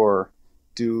EQ or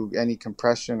do any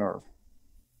compression, or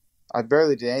I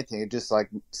barely did anything. It just like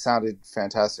sounded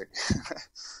fantastic.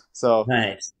 So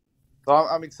Nice. So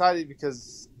I'm excited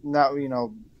because now,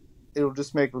 it'll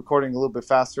just make recording a little bit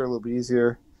faster, a little bit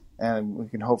easier, and we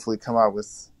can hopefully come out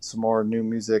with some more new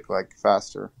music like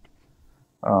faster.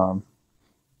 Because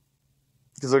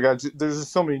there's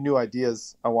just so many new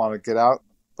ideas I want to get out,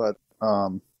 but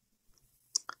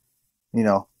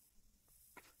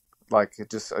like we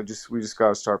just got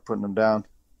to start putting them down.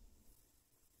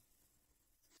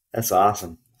 That's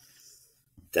awesome.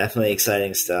 Definitely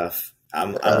exciting stuff.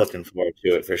 I'm looking forward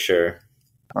to it for sure.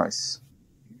 Nice.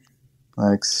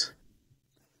 Thanks.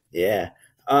 Yeah.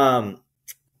 I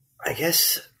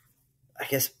guess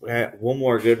one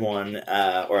more good one,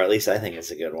 or at least I think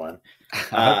it's a good one.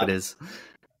 I hope it is.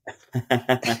 No,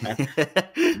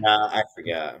 I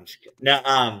forgot. I'm just kidding.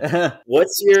 Now,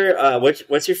 what's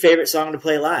your favorite song to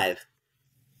play live?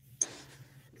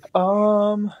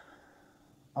 Oh,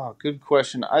 good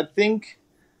question. I think,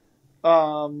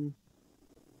 I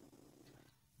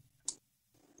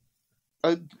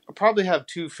probably have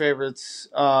two favorites.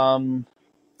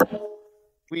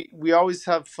 We always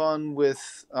have fun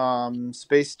with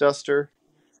Space Duster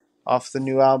off the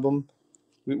new album.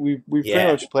 We pretty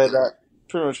much play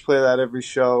that every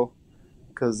show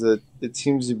because it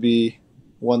seems to be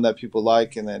one that people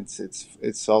like, and then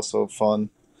it's also fun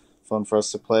for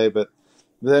us to play. But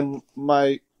then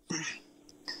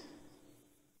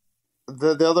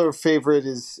the other favorite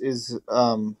is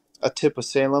A Tip of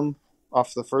Salem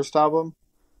off the first album.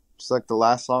 It's like the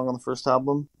last song on the first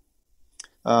album.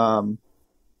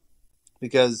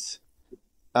 Because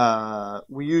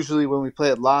we usually, when we play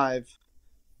it live,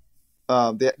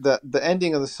 the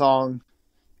ending of the song,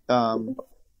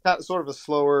 sort of a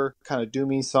slower, kind of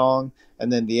doomy song,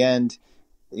 and then the end,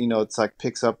 it's like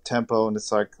picks up tempo, and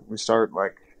it's like we start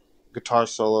like guitar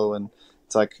solo, and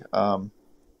it's like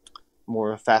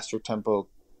more a faster tempo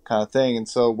kind of thing. And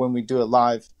so when we do it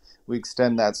live, we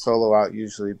extend that solo out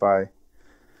usually by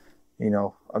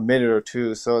a minute or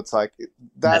two. So it's like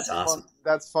that's awesome.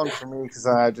 That's fun for me because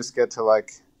I just get to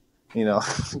like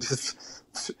just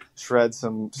shred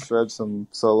some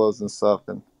solos and stuff.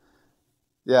 And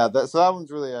yeah, so that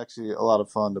one's really actually a lot of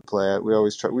fun to play. We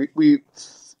always try, we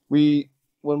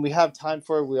when we have time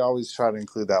for it, we always try to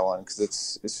include that one because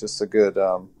it's just a good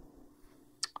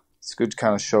it's a good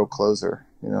kind of show closer.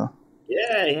 Yeah.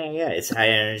 It's high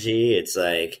energy. It's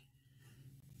like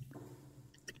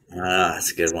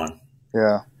that's a good one.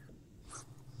 Yeah.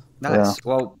 Nice. Yeah.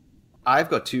 Well, I've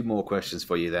got two more questions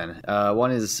for you then.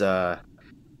 One is a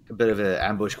bit of an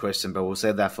ambush question, but we'll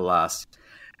save that for last.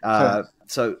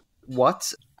 So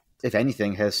what, if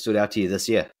anything, has stood out to you this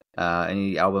year?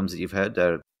 Any albums that you've heard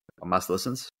that are must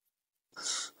listens?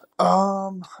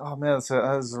 Oh man, that's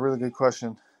a really good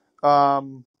question.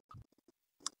 Trying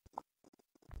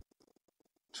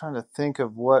to think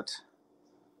of what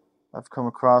I've come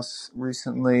across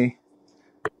recently.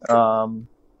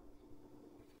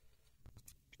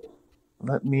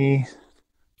 Let me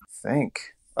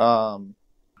think. No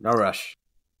rush.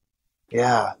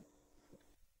 Yeah.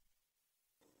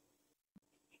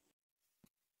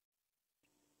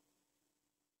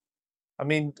 I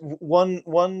mean,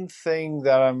 one thing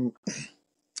that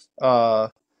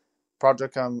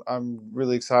project I'm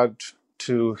really excited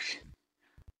to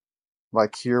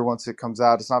like hear once it comes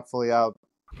out. It's not fully out,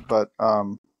 but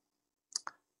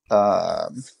uh,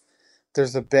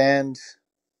 there's a band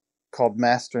called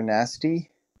Master Nasty,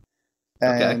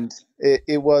 Okay. and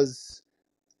it was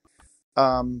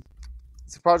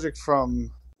it's a project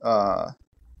from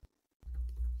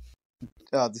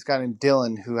this guy named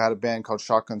Dylan who had a band called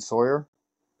Shotgun Sawyer.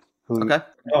 Who, Okay.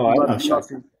 Oh, I know Chuck.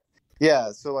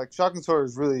 yeah, so like Shotgun Sawyer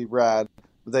is really rad.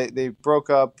 They broke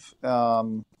up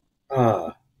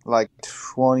like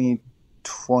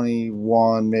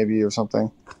 2021 maybe or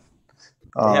something.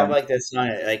 They have like that song.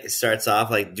 Like it starts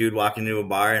off like dude walking into a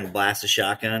bar and blasts a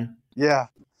shotgun. Yeah.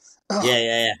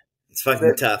 Yeah. It's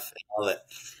fucking tough. I love it.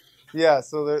 Yeah,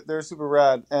 so they're super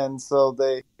rad, and so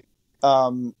they,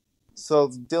 so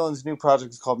Dylan's new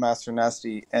project is called Master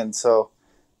Nasty, and so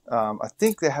I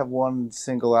think they have one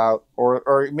single out,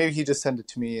 or maybe he just sent it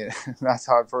to me, and that's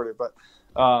how I've heard it. But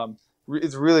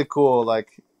it's really cool,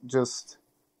 like just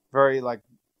very like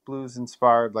blues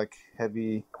inspired, like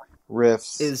heavy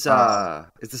riffs. Is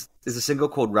the single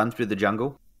called "Run Through the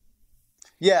Jungle"?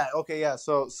 Yeah. Okay. Yeah.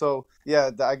 So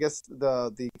yeah. I guess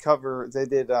the cover they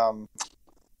did.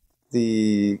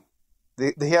 He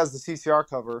has the CCR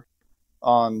cover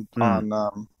on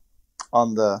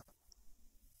the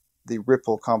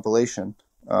Ripple compilation.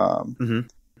 Mm-hmm.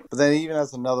 But then he even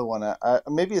has another one.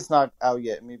 Maybe it's not out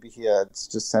yet. Maybe he had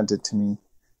just sent it to me.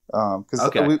 Because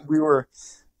we were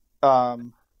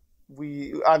I'm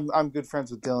good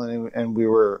friends with Dylan, and we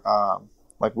were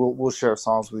like we'll share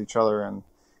songs with each other, and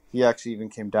he actually even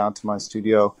came down to my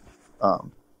studio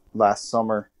last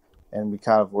summer, and we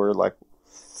kind of were like,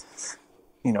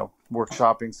 you know,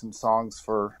 workshopping some songs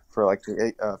for like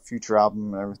the future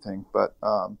album and everything. But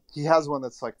he has one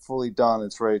that's like fully done.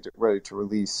 It's ready to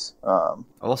release.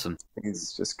 Awesome. I think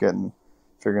he's just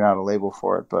figuring out a label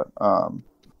for it. But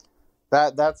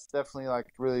that's definitely like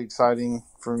really exciting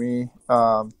for me.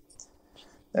 And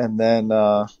then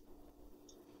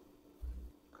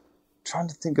trying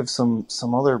to think of some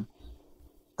other.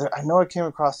 I know I came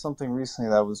across something recently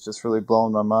that was just really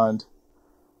blowing my mind.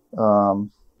 I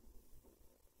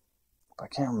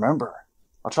can't remember.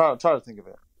 I'll try to think of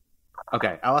it.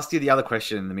 Okay, I'll ask you the other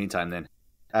question in the meantime then.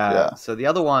 Yeah. So the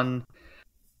other one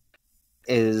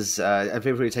is, and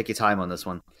feel free to take your time on this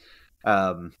one.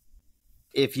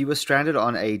 If you were stranded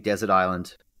on a desert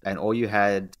island and all you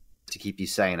had to keep you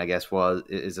sane, I guess,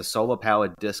 is a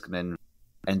solar-powered Discman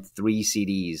and 3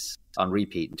 CDs on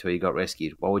repeat until you got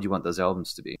rescued, what would you want those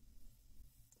albums to be?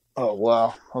 Oh,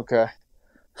 wow. Okay.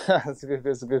 That's a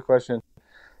good question.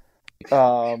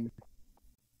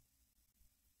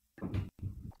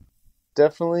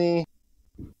 Definitely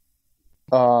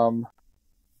one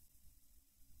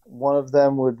of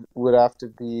them would have to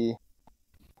be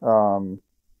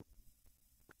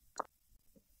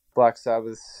Black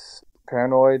Sabbath's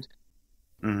Paranoid.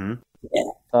 Mm-hmm.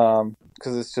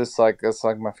 Because it's just like that's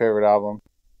like my favorite album.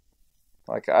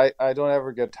 Like I don't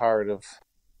ever get tired of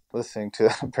listening to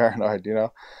Paranoid, you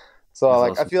know. So That's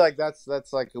like awesome. I feel like that's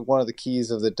like one of the keys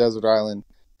of the desert island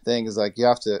thing is like you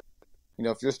have to, you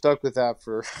know, if you're stuck with that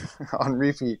for on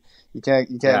repeat, you can't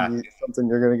be something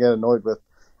you're gonna get annoyed with.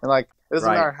 And like it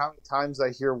doesn't matter how many times I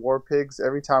hear War Pigs.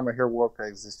 Every time I hear War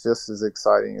Pigs, it's just as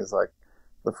exciting as like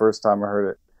the first time I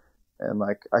heard it. And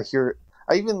like I've heard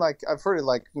it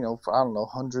like, you know, I don't know,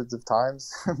 hundreds of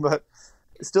times, but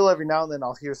still every now and then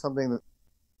I'll hear something that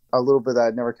a little bit that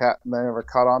I never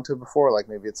caught onto before. Like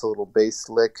maybe it's a little bass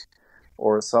lick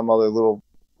or some other little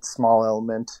small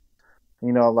element.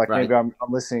 You know, like maybe I'm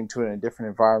listening to it in a different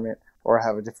environment, or I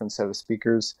have a different set of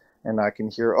speakers, and I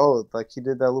can hear, oh, like he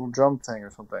did that little drum thing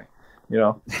or something, you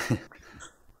know.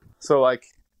 So like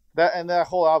that, and that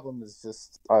whole album is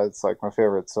just it's like my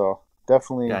favorite. So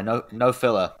definitely, no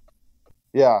filler.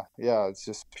 Yeah, it's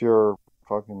just pure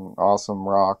fucking awesome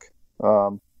rock.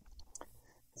 So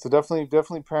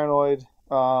definitely Paranoid.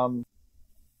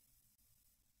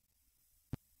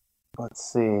 Let's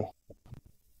see.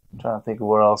 I'm trying to think of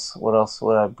what else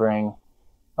would I bring?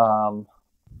 I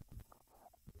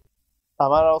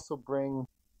might also bring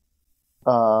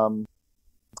the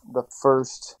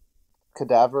first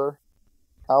Cadaver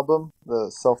album, the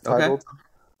self-titled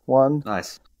one.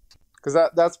 Nice. Because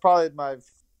that's probably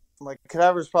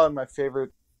Cadaver is probably my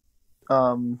favorite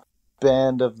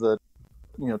band of the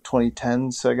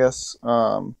 2010s, I guess.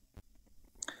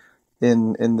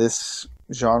 In this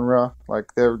genre,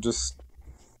 like they're just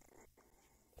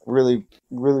really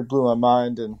blew my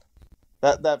mind. And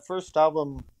that first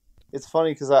album, it's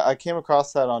funny because I came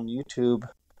across that on YouTube.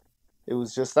 It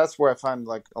was just, that's where I find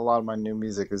like a lot of my new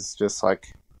music is just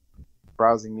like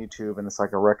browsing YouTube and it's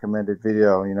like a recommended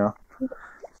video, you know.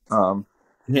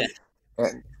 Yeah.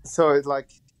 And so it's like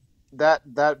that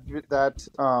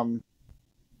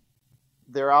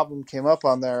their album came up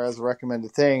on there as a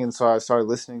recommended thing, and so I started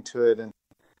listening to it, and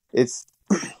it's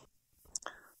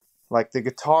like the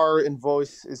guitar and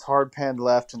voice is hard panned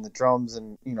left, and the drums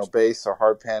and bass are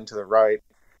hard panned to the right,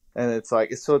 and it's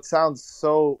like so it sounds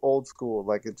so old school,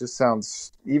 like it just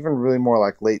sounds even really more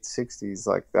like late '60s,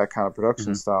 like that kind of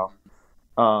production style.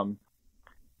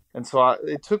 And so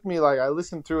it took me like I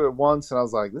listened through it once, and I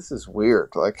was like, this is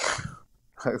weird, like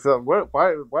so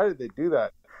why did they do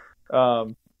that?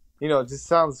 It just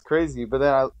sounds crazy. But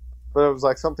it was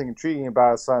like something intriguing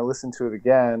about it, so I listened to it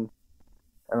again,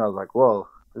 and I was like, whoa,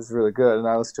 this is really good. And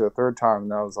I listened to it a third time,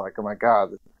 and I was like, oh my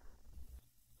god,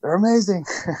 they're amazing.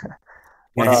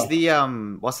 What's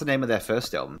the name of their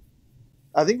first album?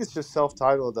 I think it's just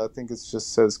self-titled. I think it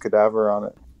just says Cadaver on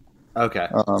it. Okay.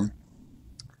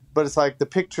 But it's like the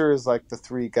picture is like the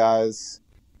three guys.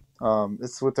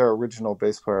 It's with their original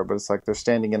bass player, but it's like they're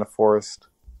standing in a forest,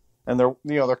 and their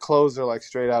clothes are like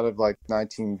straight out of like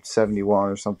 1971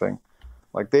 or something.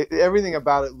 Like everything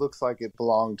about it looks like it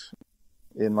belonged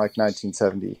in like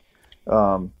 1970.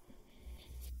 But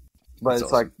That's it's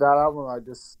awesome. like that album.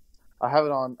 I have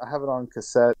it on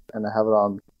cassette, and I have it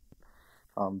on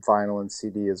vinyl and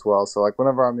CD as well. So like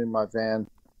whenever I'm in my van,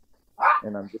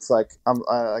 and I'm just like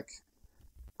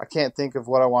I can't think of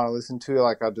what I want to listen to.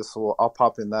 Like I'll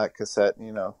pop in that cassette,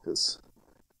 because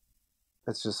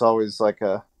it's just always like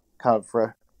a kind of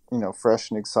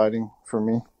fresh and exciting for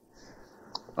me.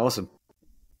 Awesome.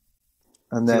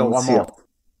 And So you then got one more.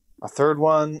 a third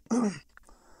one.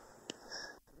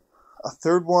 A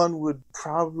third one would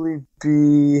probably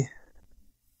be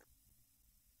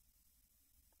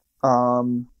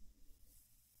I'd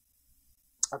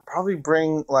probably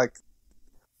bring like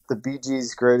the Bee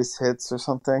Gees' greatest hits or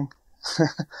something,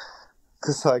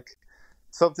 because like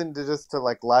something to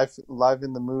like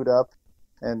liven the mood up,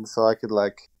 and so I could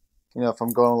like if I'm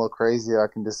going a little crazy, I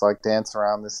can just like dance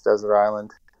around this desert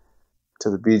island to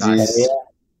the Bee Gees. Nice.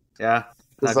 Yeah,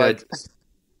 not like good.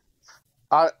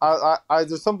 I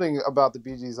there's something about the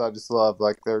Bee Gees I just love.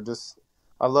 Like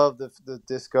I love the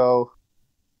disco,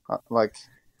 like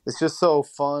it's just so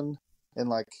fun and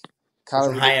like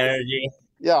kind of high energy.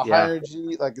 Yeah, high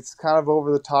energy. Like it's kind of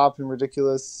over the top and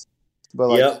ridiculous, but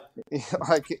like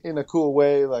like in a cool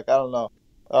way. Like I don't know.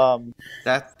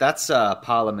 That's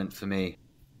Parliament for me.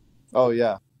 Oh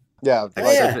yeah, yeah.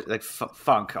 Like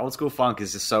funk, old school funk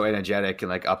is just so energetic and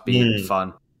like upbeat and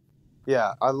fun.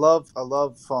 Yeah, I love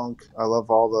funk. I love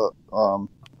all the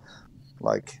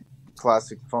like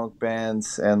classic funk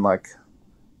bands and like,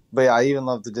 but yeah, I even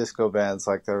love the disco bands.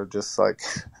 Like they're just like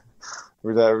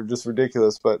they're just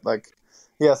ridiculous. But like,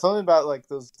 yeah, something about like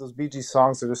those Bee Gees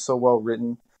songs are just so well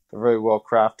written. They're very well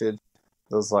crafted.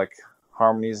 Those like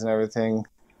harmonies and everything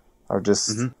are just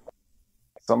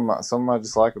something I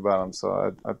just like about them.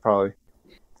 So I'd probably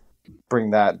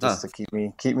bring that just to keep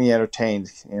me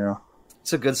entertained.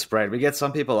 It's a good spread. We get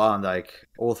some people on like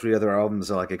all three other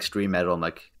albums are like extreme metal. I'm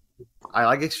like, I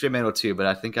like extreme metal too, but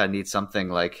I think I need something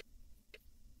like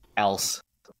else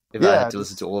if I had to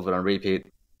listen to all of it on repeat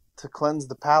to cleanse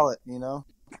the palate.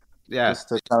 Yeah, just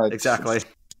to kind of exactly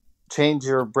change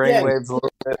your brainwaves a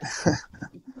little bit.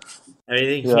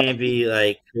 Everything can't be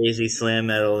like crazy slam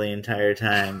metal the entire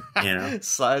time,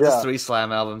 Just 3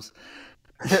 slam albums.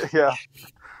 Yeah,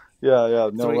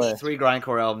 no way. 3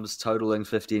 grindcore albums totaling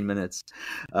 15 minutes.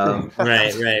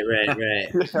 Right.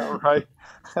 Yeah, right.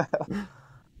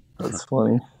 That's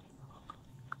funny.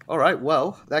 All right,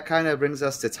 well, that kind of brings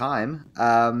us to time.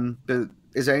 But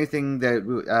is there anything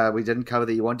that we didn't cover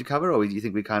that you want to cover, or do you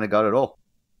think we kind of got it all?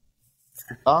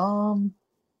 No,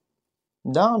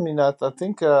 I mean, I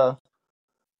think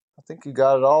you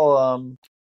got it all.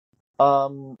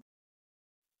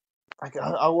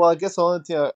 I guess the only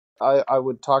thing I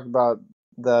would talk about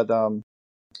that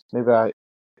maybe I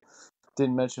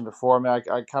didn't mention before. I mean,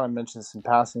 I kind of mentioned this in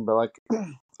passing, but like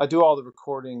I do all the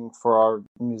recording for our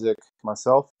music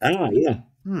myself. Oh yeah.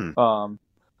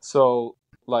 So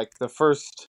like the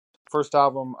first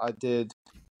album I did,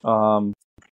 I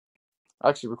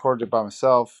actually recorded it by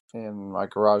myself in my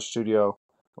garage studio.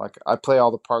 Like I play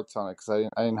all the parts on it because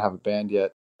I didn't have a band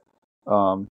yet.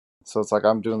 So it's like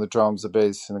I'm doing the drums, the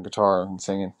bass, and the guitar and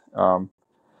singing.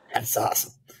 That's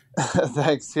awesome.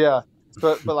 Thanks. Yeah.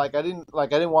 But like I didn't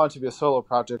want it to be a solo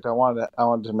project. I wanted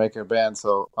to make a band.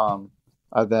 So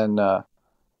I then I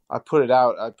put it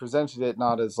out. I presented it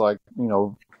not as like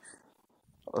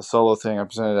a solo thing. I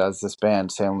presented it as this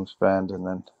band, Salem's band, and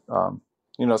then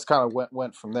it's kind of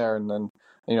went from there. And then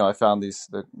I found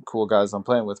the cool guys I'm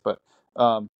playing with. But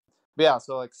But yeah,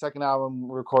 so like second album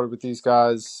we recorded with these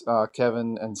guys,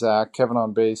 Kevin and Zach, Kevin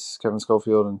on bass, Kevin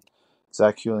Schofield, and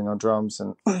Zach Hewling on drums,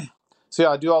 and so yeah,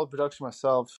 I do all the production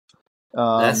myself.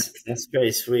 That's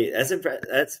pretty sweet.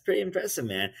 That's pretty impressive,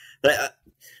 man. But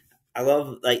I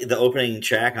love like the opening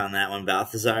track on that one,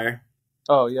 Balthazar.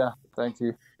 Oh yeah, thank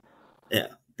you. Yeah,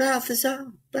 Balthazar,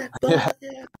 Black Blood.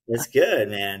 Yeah, that's good,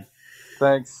 man.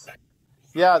 Thanks.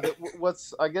 Yeah,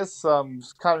 what's I guess kind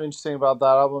of interesting about that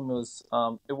album was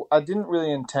I didn't really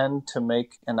intend to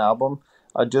make an album.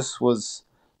 I just was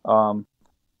I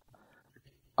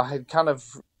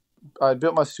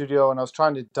built my studio and I was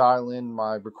trying to dial in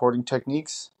my recording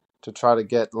techniques to try to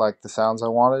get like the sounds I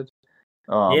wanted.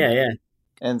 Yeah.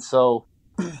 And so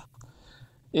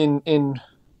in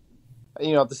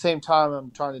at the same time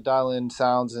I'm trying to dial in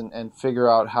sounds and figure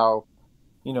out how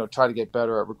try to get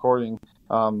better at recording.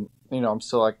 I'm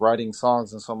still like writing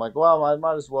songs, and so I'm like, well, I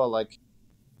might as well like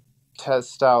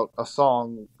test out a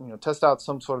song, test out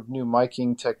some sort of new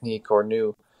miking technique or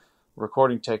new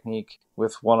recording technique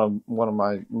with one of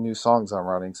my new songs I'm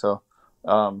writing. So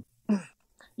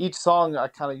each song I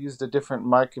kind of used a different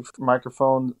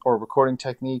microphone or recording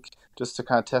technique just to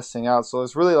kind of test things out. So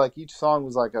it's really like each song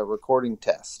was like a recording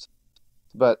test.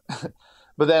 But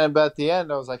then at the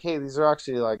end I was like, hey, these are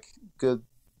actually like good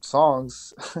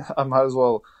songs. I might as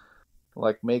well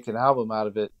like make an album out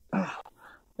of it.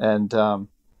 And so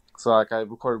like I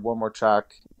recorded one more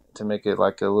track to make it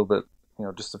like a little bit,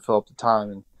 just to fill up the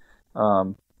time,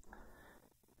 and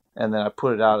then I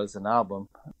put it out as an album.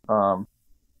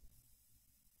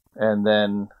 And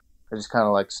then I just kind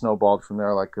of like snowballed from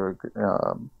there. Like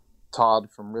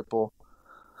Todd from Ripple,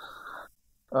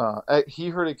 he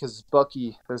heard it because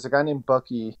Bucky. There's a guy named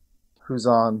Bucky who's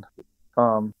on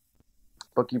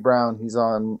Bucky Brown. He's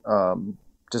on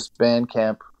just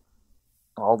Bandcamp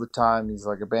all the time. He's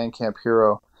like a Bandcamp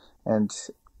hero, and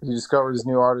he discovered his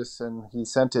new artist and he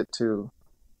sent it to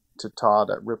Todd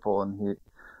at Ripple, and he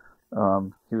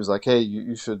was like, hey,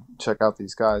 you should check out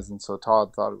these guys. And so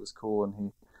Todd thought it was cool, and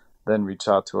he then reached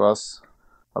out to us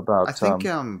about. I think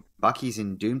Bucky's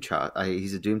in Doom Chart.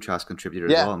 He's a Doom Charts contributor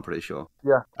as well. I'm pretty sure.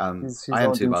 Yeah, he's I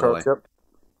am too, by the way. Yep.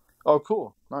 Oh,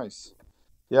 cool, nice.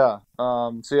 Yeah.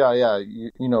 So yeah.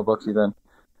 You know Bucky then.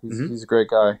 He's a great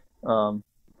guy. But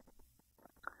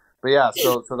yeah,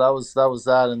 so that was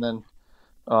that, and then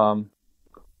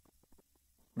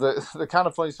the kind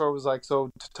of funny story was like, so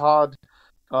Todd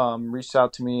reached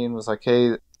out to me and was like,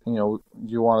 hey,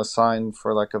 you want to sign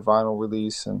for like a vinyl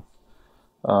release and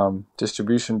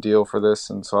distribution deal for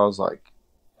this? And so I was like,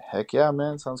 heck yeah,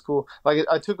 man, sounds cool. Like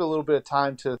I took a little bit of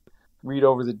time to read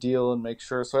over the deal and make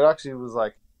sure. So it actually was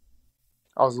like,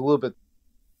 I was a little bit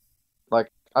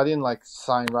like, I didn't like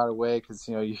sign right away because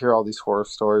you hear all these horror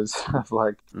stories of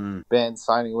like bands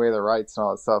signing away their rights and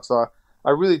all that stuff. So I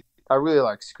really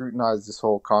like scrutinized this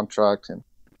whole contract and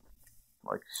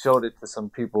like showed it to some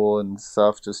people and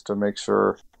stuff just to make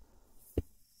sure.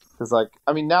 Because like,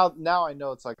 I mean, now I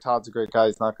know it's like Todd's a great guy.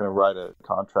 He's not going to write a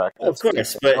contract. Of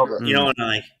course, but you don't want to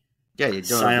like you don't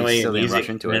sign away your music rush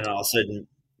into and it. then all of a sudden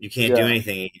you can't do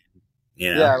anything.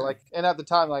 Yeah, like, and at the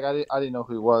time, like, I didn't know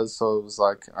who he was, so it was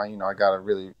like, I got to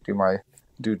really do my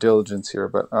due diligence here.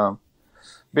 But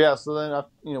yeah, so then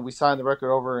we signed the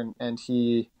record over, and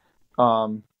he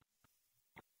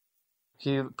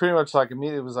pretty much like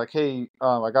immediately was like, hey,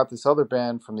 I got this other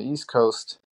band from the East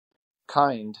Coast,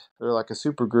 Kind. They're like a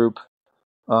super group,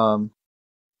 of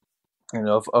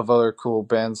other cool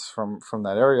bands from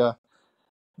that area.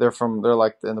 They're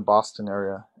like in the Boston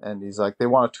area, and he's like, they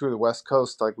want to tour the West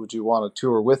Coast. Like, would you want to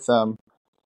tour with them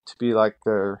to be like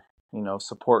their,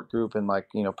 support group and like,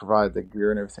 provide the gear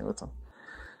and everything with them?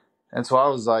 And so I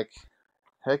was like,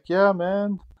 heck yeah,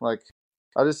 man. Like,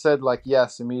 I just said like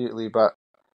yes immediately, but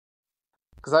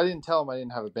because I didn't tell him I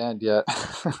didn't have a band yet.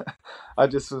 I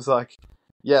just was like,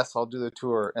 yes, I'll do the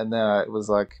tour. And then I was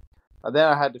like, then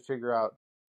I had to figure out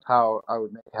how I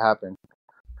would make it happen.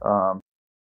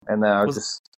 And then I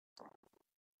just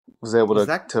was able was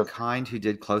that Kind who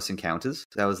did Close Encounters?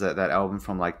 That was that album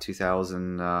from like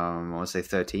 2000, I want to say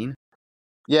 13.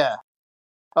 Yeah.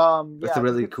 With the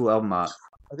really cool album art.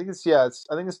 I think it's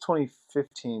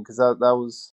 2015 because that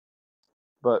was,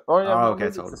 but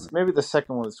maybe the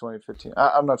second one was 2015.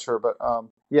 I'm not sure, but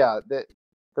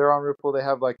they're on Ripple. They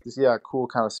have like this cool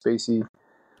kind of spacey.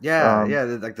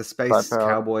 Like the space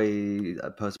cowboy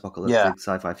post-apocalyptic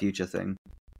sci-fi future thing.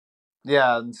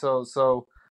 Yeah, and so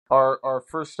our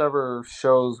first ever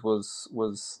shows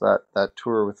was that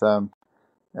tour with them,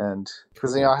 and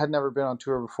because I had never been on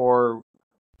tour before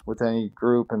with any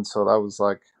group, and so that was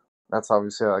like, that's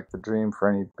obviously like the dream for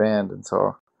any band, and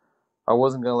so I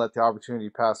wasn't gonna let the opportunity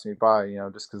pass me by,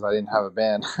 just because I didn't have a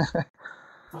band.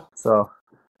 So,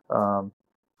 yeah,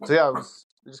 it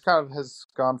just kind of has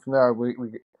gone from there.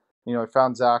 I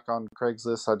found Zach on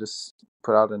Craigslist. I just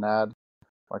put out an ad,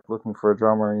 like looking for a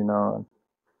drummer, and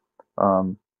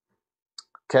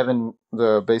Kevin,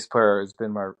 the bass player, has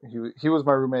been he was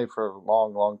my roommate for a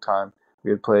long, long time.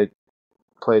 We had played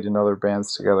in other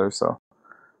bands together, so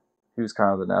he was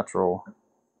kind of the natural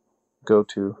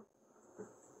go-to.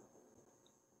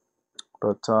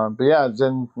 But yeah,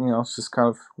 then it's just kind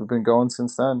of we've been going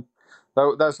since then.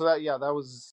 That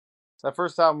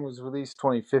first album was released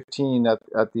 2015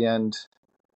 at the end,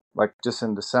 like just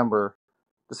in December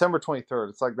 23rd.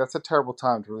 It's like that's a terrible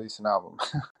time to release an album.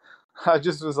 I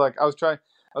just was like I was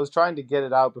trying to get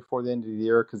it out before the end of the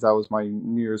year because that was my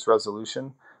New Year's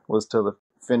resolution, was to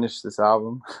finish this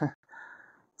album.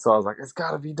 So I was like, it's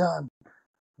got to be done.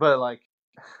 But like,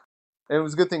 it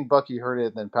was a good thing Bucky heard it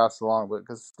and then passed it along. But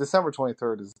because December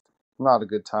 23rd is not a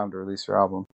good time to release your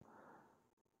album.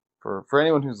 For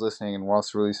anyone who's listening and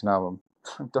wants to release an album,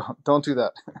 don't do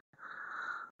that.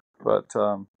 But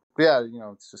yeah,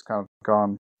 it's just kind of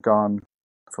gone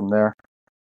from there.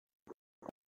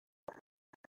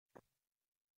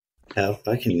 Hell,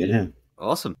 I can get him.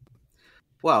 Awesome.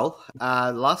 Well,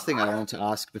 last thing I want to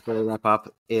ask before we wrap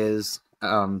up is,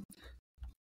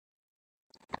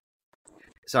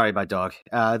 sorry, my dog.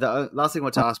 The last thing I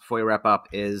want to ask before we wrap up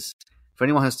is, for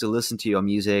anyone who has to listen to your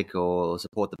music or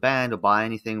support the band or buy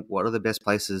anything, what are the best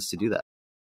places to do that?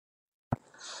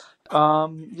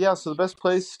 Yeah, so the best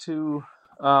place to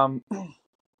buy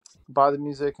the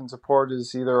music and support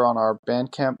is either on our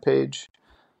Bandcamp page,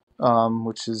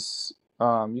 which is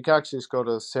you can actually just go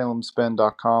to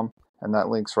salemspend.com and that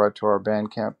links right to our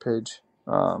Bandcamp page,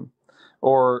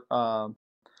 or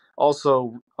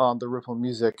also on the Ripple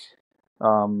Music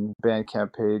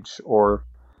Bandcamp page or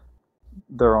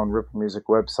their own Ripple Music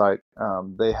website.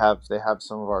 They have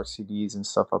some of our CDs and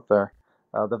stuff up there.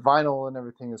 The vinyl and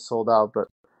everything is sold out, but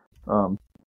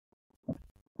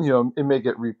it may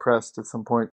get repressed at some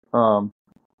point. And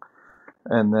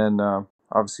then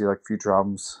obviously like future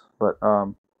albums, but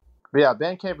yeah,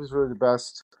 Bandcamp is really the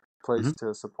best place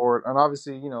to support. And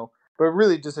obviously, but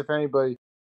really just if anybody,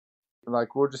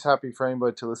 like, we're just happy for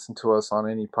anybody to listen to us on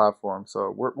any platform. So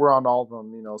we're on all of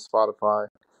them, Spotify,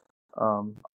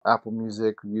 Apple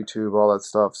Music, YouTube, all that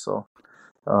stuff. So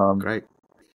great.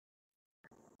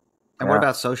 And what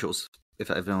about socials? If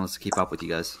everyone wants to keep up with you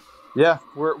guys. Yeah,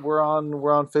 we're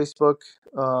on Facebook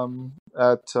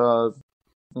at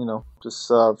just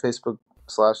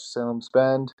Facebook.com/Salem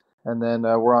Spend, and then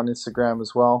we're on Instagram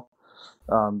as well,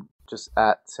 just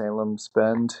at Salem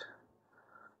Spend.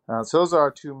 So those are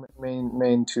our two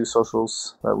main two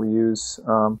socials that we use.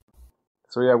 So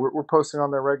yeah, we're posting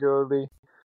on there regularly.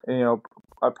 And,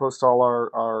 I post all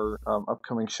our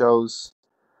upcoming shows,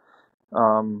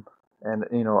 and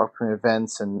upcoming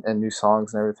events and new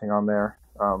songs and everything on there.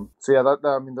 So yeah,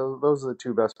 those are the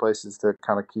two best places to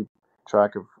kind of keep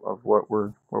track of what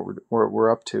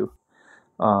we're up to.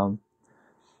 And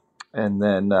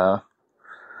then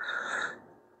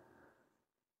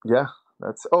yeah,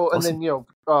 that's awesome. And then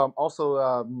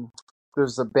also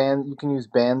there's a band, you can use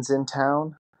Bands in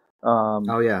Town.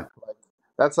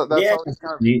 That's always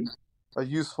kind of a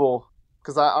useful,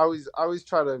 because I always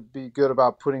try to be good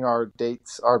about putting our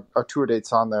dates, our tour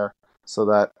dates on there, so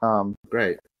that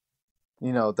great.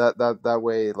 That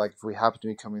way, like if we happen to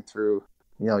be coming through,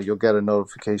 you'll get a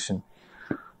notification.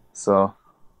 So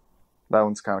that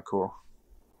one's kind of cool.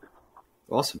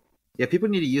 Awesome. Yeah, people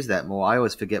need to use that more. I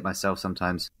always forget myself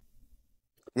sometimes.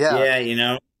 Yeah, you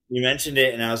mentioned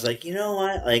it, and I was like, you know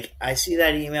what? Like, I see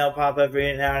that email pop up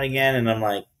every now and again, and I'm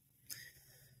like,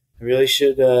 I really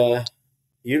should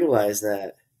utilize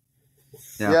that.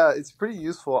 Yeah, it's pretty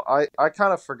useful. I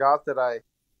kind of forgot that I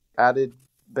added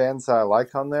bands that I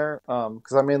like on there,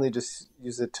 because I mainly just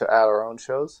use it to add our own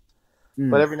shows.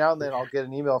 But every now and then I'll get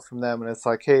an email from them, and it's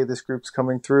like, hey, this group's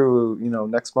coming through,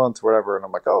 next month or whatever, and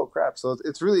I'm like, oh crap. So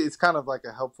it's kind of like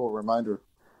a helpful reminder.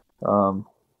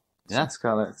 It's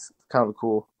kind of a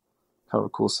cool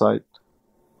site.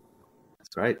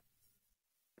 That's great.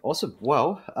 Awesome.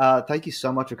 Well, thank you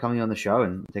so much for coming on the show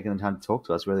and taking the time to talk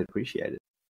to us. Really appreciate it.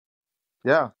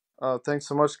 Yeah. Thanks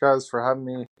so much, guys, for having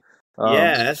me.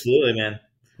 Yeah, absolutely, man.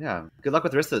 Yeah. Good luck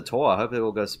with the rest of the tour. I hope it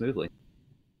all goes smoothly.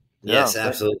 Yes,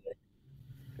 absolutely.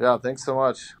 Yeah, thanks so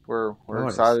much. We're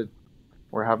excited.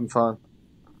 We're having fun.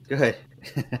 Good.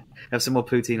 Have some more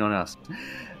poutine on us.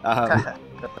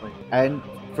 And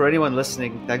for anyone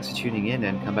listening, thanks for tuning in,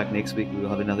 and come back next week. We'll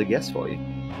have another guest for you.